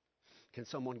 Can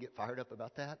someone get fired up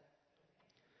about that?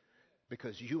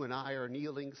 Because you and I are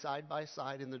kneeling side by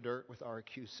side in the dirt with our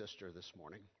accused sister this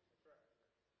morning.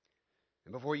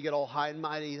 And before you get all high and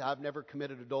mighty, I've never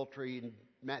committed adultery. In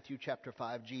Matthew chapter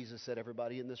 5, Jesus said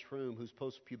everybody in this room who's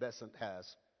post-pubescent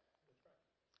has.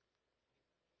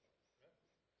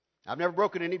 I've never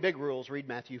broken any big rules. Read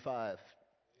Matthew 5.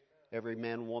 Every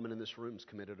man and woman in this room has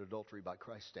committed adultery by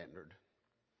Christ's standard.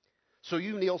 So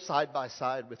you kneel side by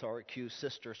side with our accused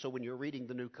sister. So when you're reading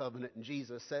the new covenant and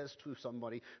Jesus says to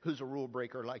somebody who's a rule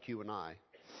breaker like you and I,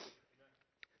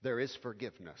 there is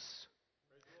forgiveness.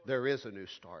 There is a new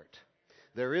start.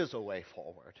 There is a way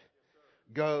forward.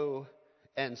 Go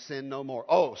and sin no more.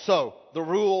 Oh, so the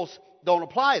rules don't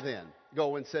apply then.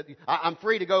 Go and sin. I'm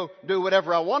free to go do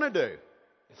whatever I want to do.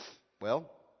 Well,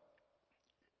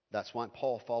 that's why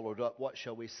Paul followed up. What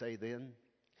shall we say then?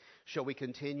 Shall we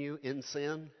continue in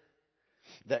sin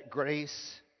that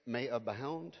grace may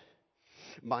abound?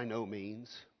 By no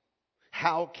means.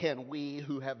 How can we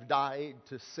who have died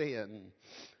to sin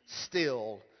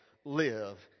still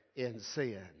live in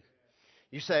sin?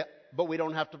 You say, but we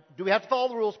don't have to. Do we have to follow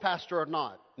the rules, Pastor, or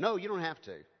not? No, you don't have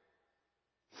to.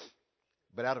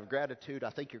 But out of gratitude,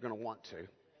 I think you're going to want to.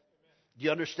 Do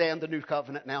you understand the new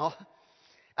covenant now?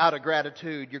 Out of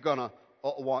gratitude, you're going to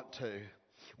want to.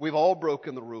 We've all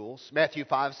broken the rules. Matthew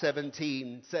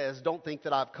 5:17 says, "Don't think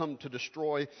that I've come to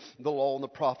destroy the law and the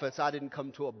prophets. I didn't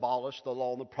come to abolish the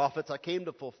law and the prophets. I came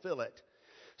to fulfill it."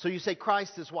 So you say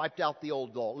Christ has wiped out the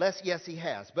old law. Yes, he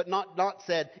has. But not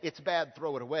said it's bad,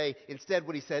 throw it away. Instead,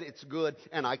 what he said, it's good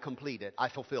and I complete it. I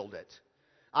fulfilled it.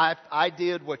 I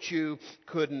did what you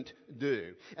couldn't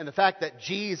do. And the fact that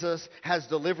Jesus has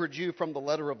delivered you from the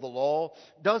letter of the law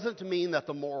doesn't mean that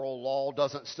the moral law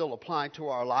doesn't still apply to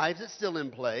our lives. It's still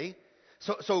in play.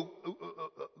 So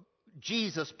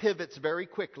Jesus pivots very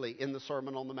quickly in the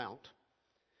Sermon on the Mount.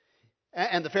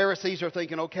 And the Pharisees are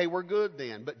thinking, okay, we're good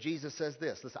then. But Jesus says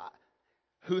this, listen,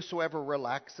 whosoever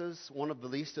relaxes one of the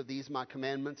least of these my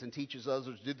commandments and teaches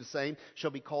others to do the same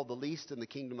shall be called the least in the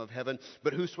kingdom of heaven.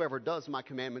 But whosoever does my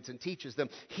commandments and teaches them,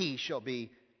 he shall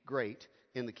be great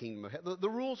in the kingdom of heaven. The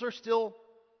rules are still,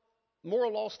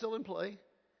 moral law still in play.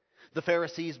 The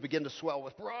Pharisees begin to swell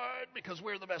with pride because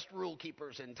we're the best rule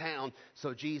keepers in town.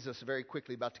 So Jesus is very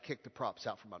quickly about to kick the props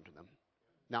out from under them.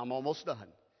 Now I'm almost done.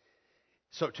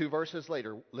 So 2 verses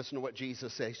later, listen to what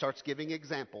Jesus says. He starts giving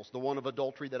examples. The one of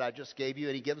adultery that I just gave you,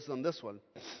 and he gives them this one.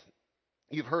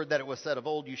 You've heard that it was said of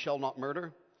old, you shall not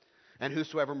murder, and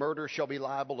whosoever murders shall be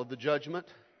liable of the judgment.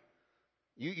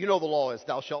 You know the law is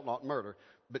thou shalt not murder.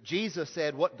 But Jesus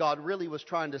said what God really was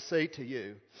trying to say to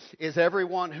you is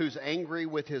everyone who's angry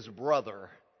with his brother,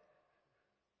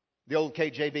 the old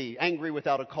KJV, angry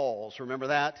without a cause, remember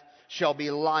that? Shall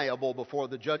be liable before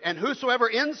the judge. And whosoever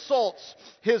insults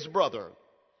his brother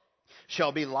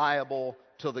shall be liable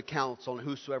to the council, and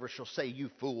whosoever shall say, you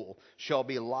fool, shall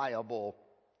be liable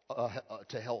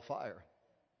to hellfire.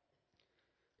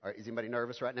 All right, is anybody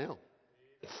nervous right now?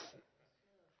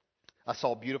 I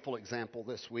saw a beautiful example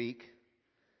this week.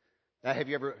 Now,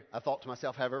 I thought to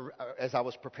myself, as I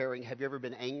was preparing, have you ever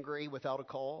been angry without a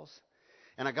cause?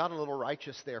 And I got a little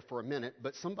righteous there for a minute,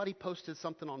 but somebody posted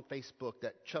something on Facebook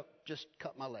that just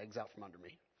cut my legs out from under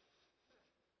me.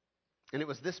 And it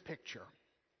was this picture.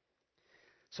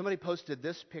 Somebody posted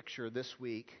this picture this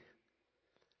week.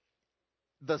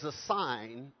 There's a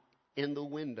sign in the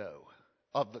window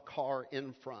of the car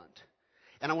in front.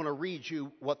 And I want to read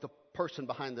you what the person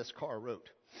behind this car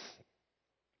wrote.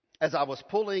 As I was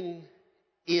pulling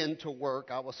into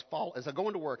work, as I go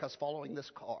into work, I was following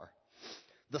this car.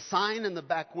 The sign in the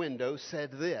back window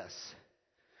said this: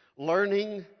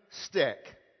 learning stick.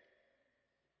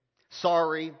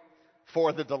 Sorry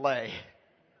for the delay.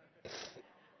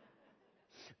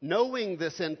 Knowing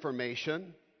this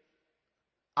information,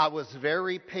 I was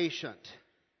very patient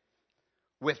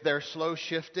with their slow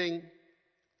shifting.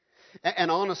 And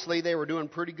honestly, they were doing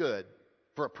pretty good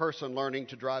for a person learning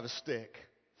to drive a stick.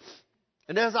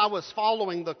 And as I was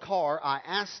following the car, I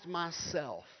asked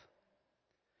myself,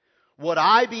 would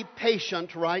I be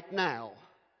patient right now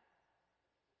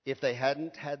if they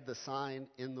hadn't had the sign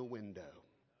in the window?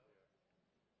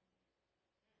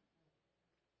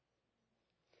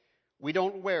 We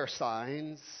don't wear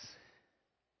signs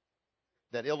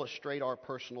that illustrate our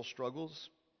personal struggles.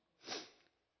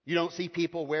 You don't see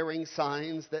people wearing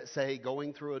signs that say,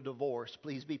 going through a divorce,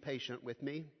 please be patient with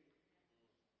me.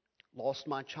 Lost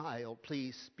my child,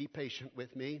 please be patient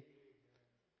with me.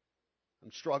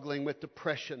 I'm struggling with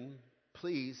depression,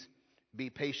 please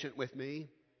be patient with me.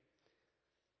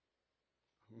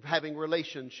 I'm having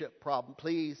relationship problem,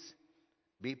 please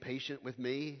be patient with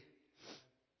me.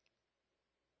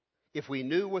 If we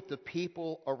knew what the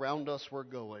people around us were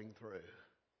going through,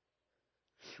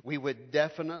 we would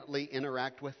definitely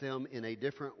interact with them in a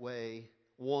different way,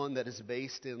 one that is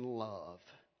based in love.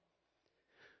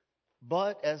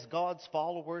 But as God's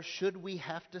followers, should we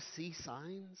have to see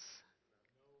signs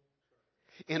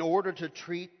in order to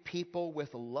treat people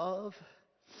with love?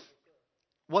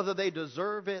 Whether they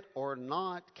deserve it or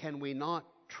not, can we not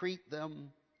treat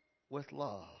them with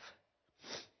love?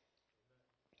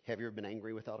 Have you ever been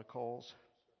angry without a cause?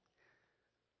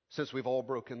 Since we've all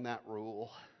broken that rule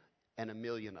and a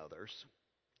million others,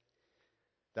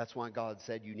 that's why God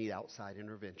said you need outside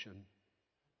intervention.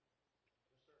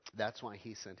 That's why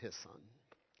He sent His Son.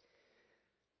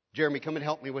 Jeremy, come and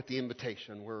help me with the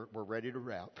invitation. We're ready to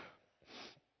wrap.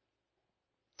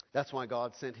 That's why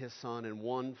God sent His Son in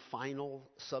one final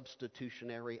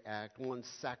substitutionary act, one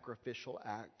sacrificial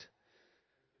act.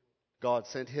 God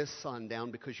sent His Son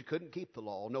down because you couldn't keep the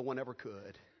law. No one ever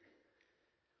could.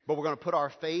 But we're going to put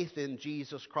our faith in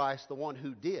Jesus Christ, the one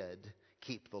who did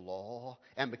keep the law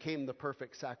and became the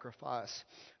perfect sacrifice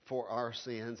for our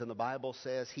sins. And the Bible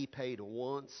says He paid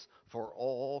once for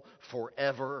all,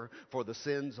 forever, for the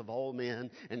sins of all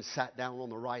men, and sat down on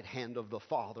the right hand of the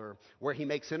Father, where He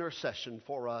makes intercession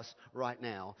for us right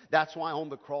now. That's why on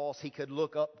the cross He could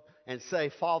look up and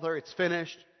say, Father, it's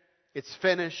finished. It's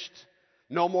finished.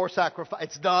 No more sacrifice.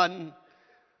 It's done.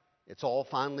 It's all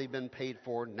finally been paid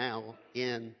for now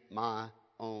in my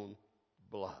own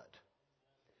blood.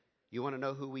 You want to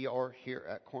know who we are here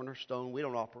at Cornerstone? We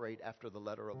don't operate after the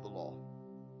letter of the law.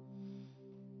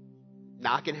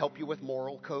 Now, I can help you with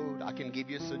moral code. I can give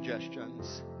you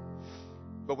suggestions.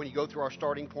 But when you go through our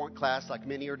starting point class, like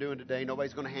many are doing today,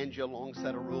 nobody's going to hand you a long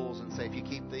set of rules and say, if you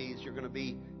keep these, you're going to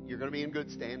be in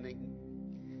good standing.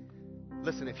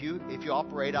 Listen, if you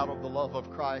operate out of the love of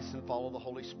Christ and follow the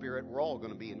Holy Spirit, we're all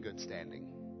going to be in good standing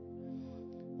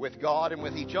with God and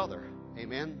with each other.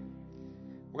 Amen.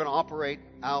 We're going to operate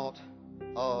out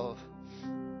of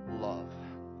love.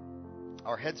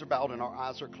 Our heads are bowed and our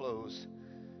eyes are closed.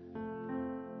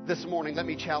 This morning, let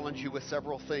me challenge you with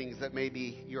several things that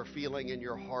maybe you're feeling in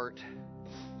your heart.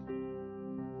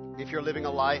 If you're living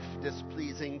a life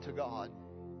displeasing to God,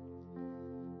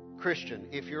 Christian,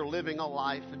 if you're living a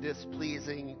life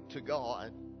displeasing to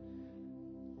God,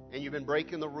 and you've been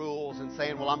breaking the rules and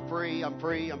saying, well, I'm free,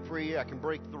 I can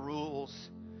break the rules.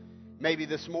 Maybe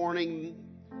this morning,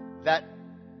 that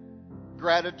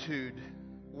gratitude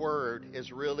word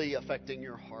is really affecting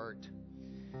your heart.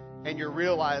 And you're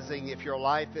realizing if your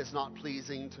life is not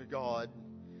pleasing to God,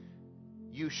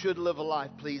 you should live a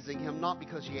life pleasing Him, not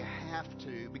because you have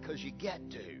to, because you get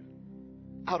to,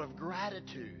 out of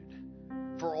gratitude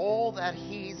for all that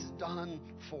He's done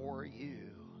for you.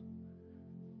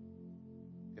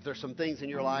 If there's some things in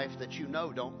your life that you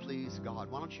know don't please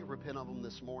God, why don't you repent of them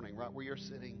this morning, right where you're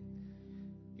sitting?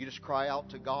 You just cry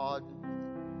out to God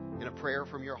in a prayer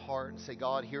from your heart and say,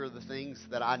 God, here are the things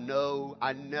that I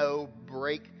know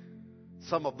break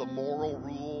some of the moral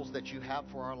rules that you have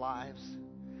for our lives.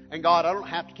 And God, I don't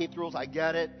have to keep the rules, I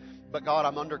get it. But God,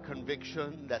 I'm under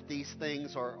conviction that these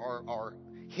things are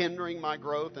hindering my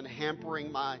growth and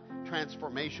hampering my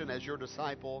transformation as your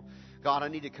disciple. God, I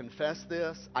need to confess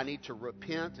this. I need to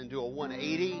repent and do a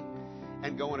 180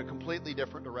 and go in a completely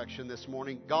different direction this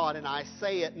morning. God, and I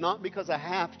say it not because I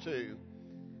have to,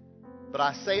 but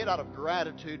I say it out of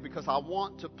gratitude because I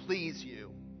want to please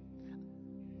you.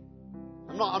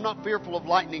 I'm not fearful of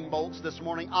lightning bolts this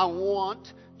morning. I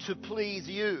want to please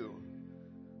you.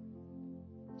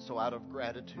 So out of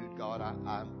gratitude, God,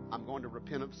 I'm going to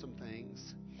repent of some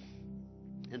things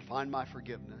and find my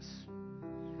forgiveness.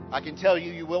 I can tell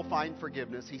you, you will find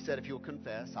forgiveness. He said, if you'll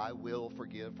confess, I will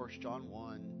forgive. 1 John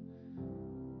 1.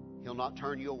 He'll not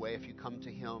turn you away if you come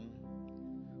to Him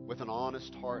with an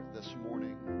honest heart this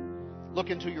morning. Look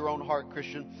into your own heart,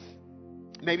 Christian.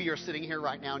 Maybe you're sitting here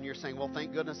right now and you're saying, well,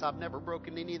 thank goodness I've never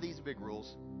broken any of these big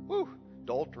rules. Woo!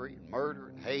 Adultery and murder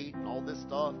and hate and all this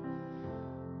stuff.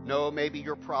 No, maybe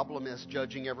your problem is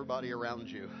judging everybody around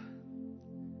you.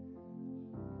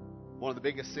 One of the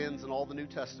biggest sins in all the New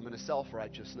Testament is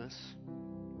self-righteousness.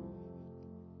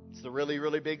 It's the really,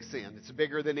 really big sin. It's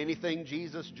bigger than anything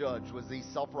Jesus judged, was these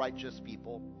self-righteous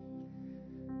people.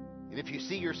 And if you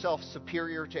see yourself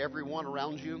superior to everyone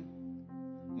around you,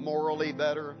 morally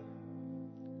better,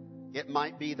 it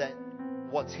might be that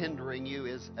what's hindering you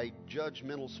is a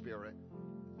judgmental spirit.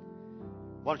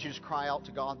 Why don't you just cry out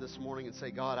to God this morning and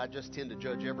say, God, I just tend to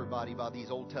judge everybody by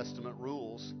these Old Testament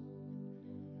rules.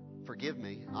 Forgive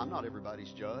me. I'm not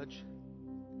everybody's judge.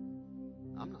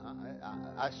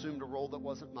 I assumed a role that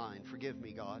wasn't mine. Forgive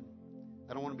me, God.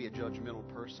 I don't want to be a judgmental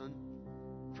person.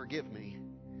 Forgive me.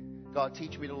 God,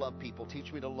 teach me to love people.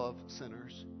 Teach me to love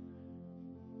sinners.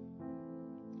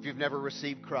 If you've never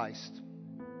received Christ,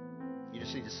 you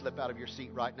just need to slip out of your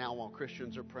seat right now while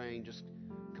Christians are praying. Just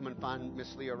come and find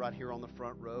Miss Leah right here on the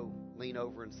front row. Lean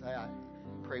over and say,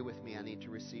 pray with me. I need to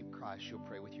receive Christ. She'll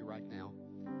pray with you right now.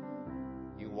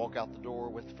 You can walk out the door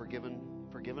with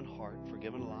forgiven heart,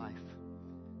 forgiven life.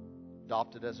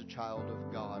 Adopted as a child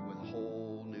of God with a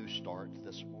whole new start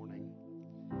this morning.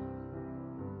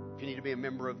 If you need to be a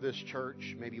member of this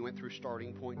church, maybe you went through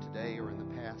Starting Point today or in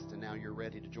the past and now you're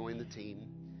ready to join the team,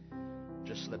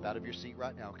 just slip out of your seat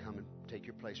right now. Come and take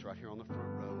your place right here on the front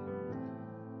row.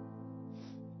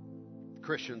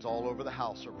 Christians all over the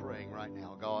house are praying right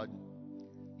now. God,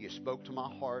 you spoke to my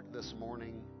heart this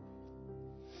morning.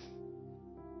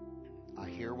 I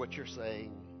hear what you're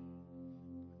saying.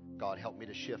 God, help me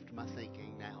to shift my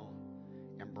thinking now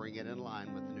and bring it in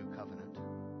line with the new covenant.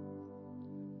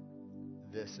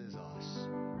 This is us.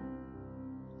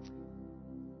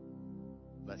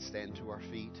 Let's stand to our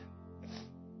feet.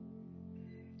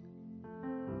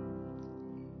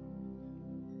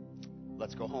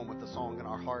 Let's go home with a song in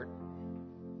our heart.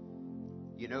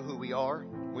 You know who we are.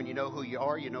 When you know who you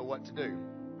are, you know what to do.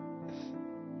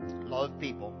 Love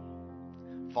people.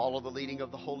 Follow the leading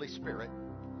of the Holy Spirit.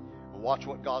 And watch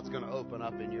what God's going to open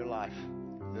up in your life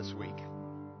this week.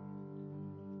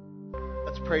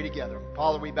 Let's pray together.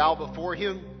 Father, we bow before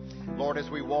you. Lord, as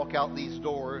we walk out these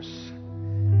doors,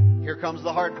 here comes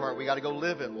the hard part. We got to go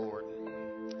live it, Lord.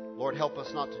 Lord, help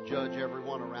us not to judge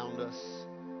everyone around us.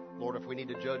 Lord, if we need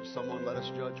to judge someone, let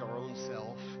us judge our own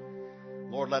self.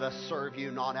 Lord, let us serve you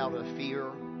not out of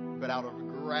fear, but out of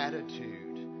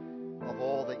gratitude of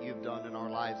all that you've done in our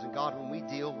lives. And God, when we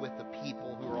deal with the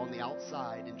people who are on the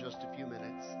outside in just a few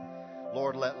minutes,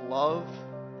 Lord, let love,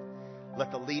 let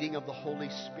the leading of the Holy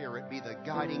Spirit be the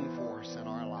guiding force in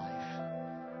our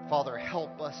life. Father,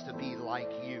 help us to be like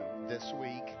you this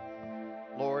week.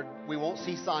 Lord, we won't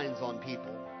see signs on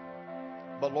people,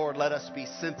 but Lord, let us be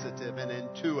sensitive and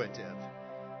intuitive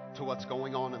to what's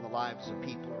going on in the lives of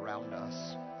people around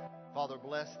us. Father,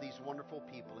 bless these wonderful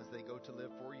people as they go to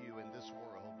live for you in this world.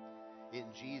 In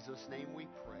Jesus' name we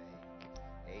pray.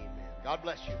 Amen. God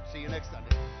bless you. See you next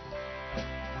Sunday.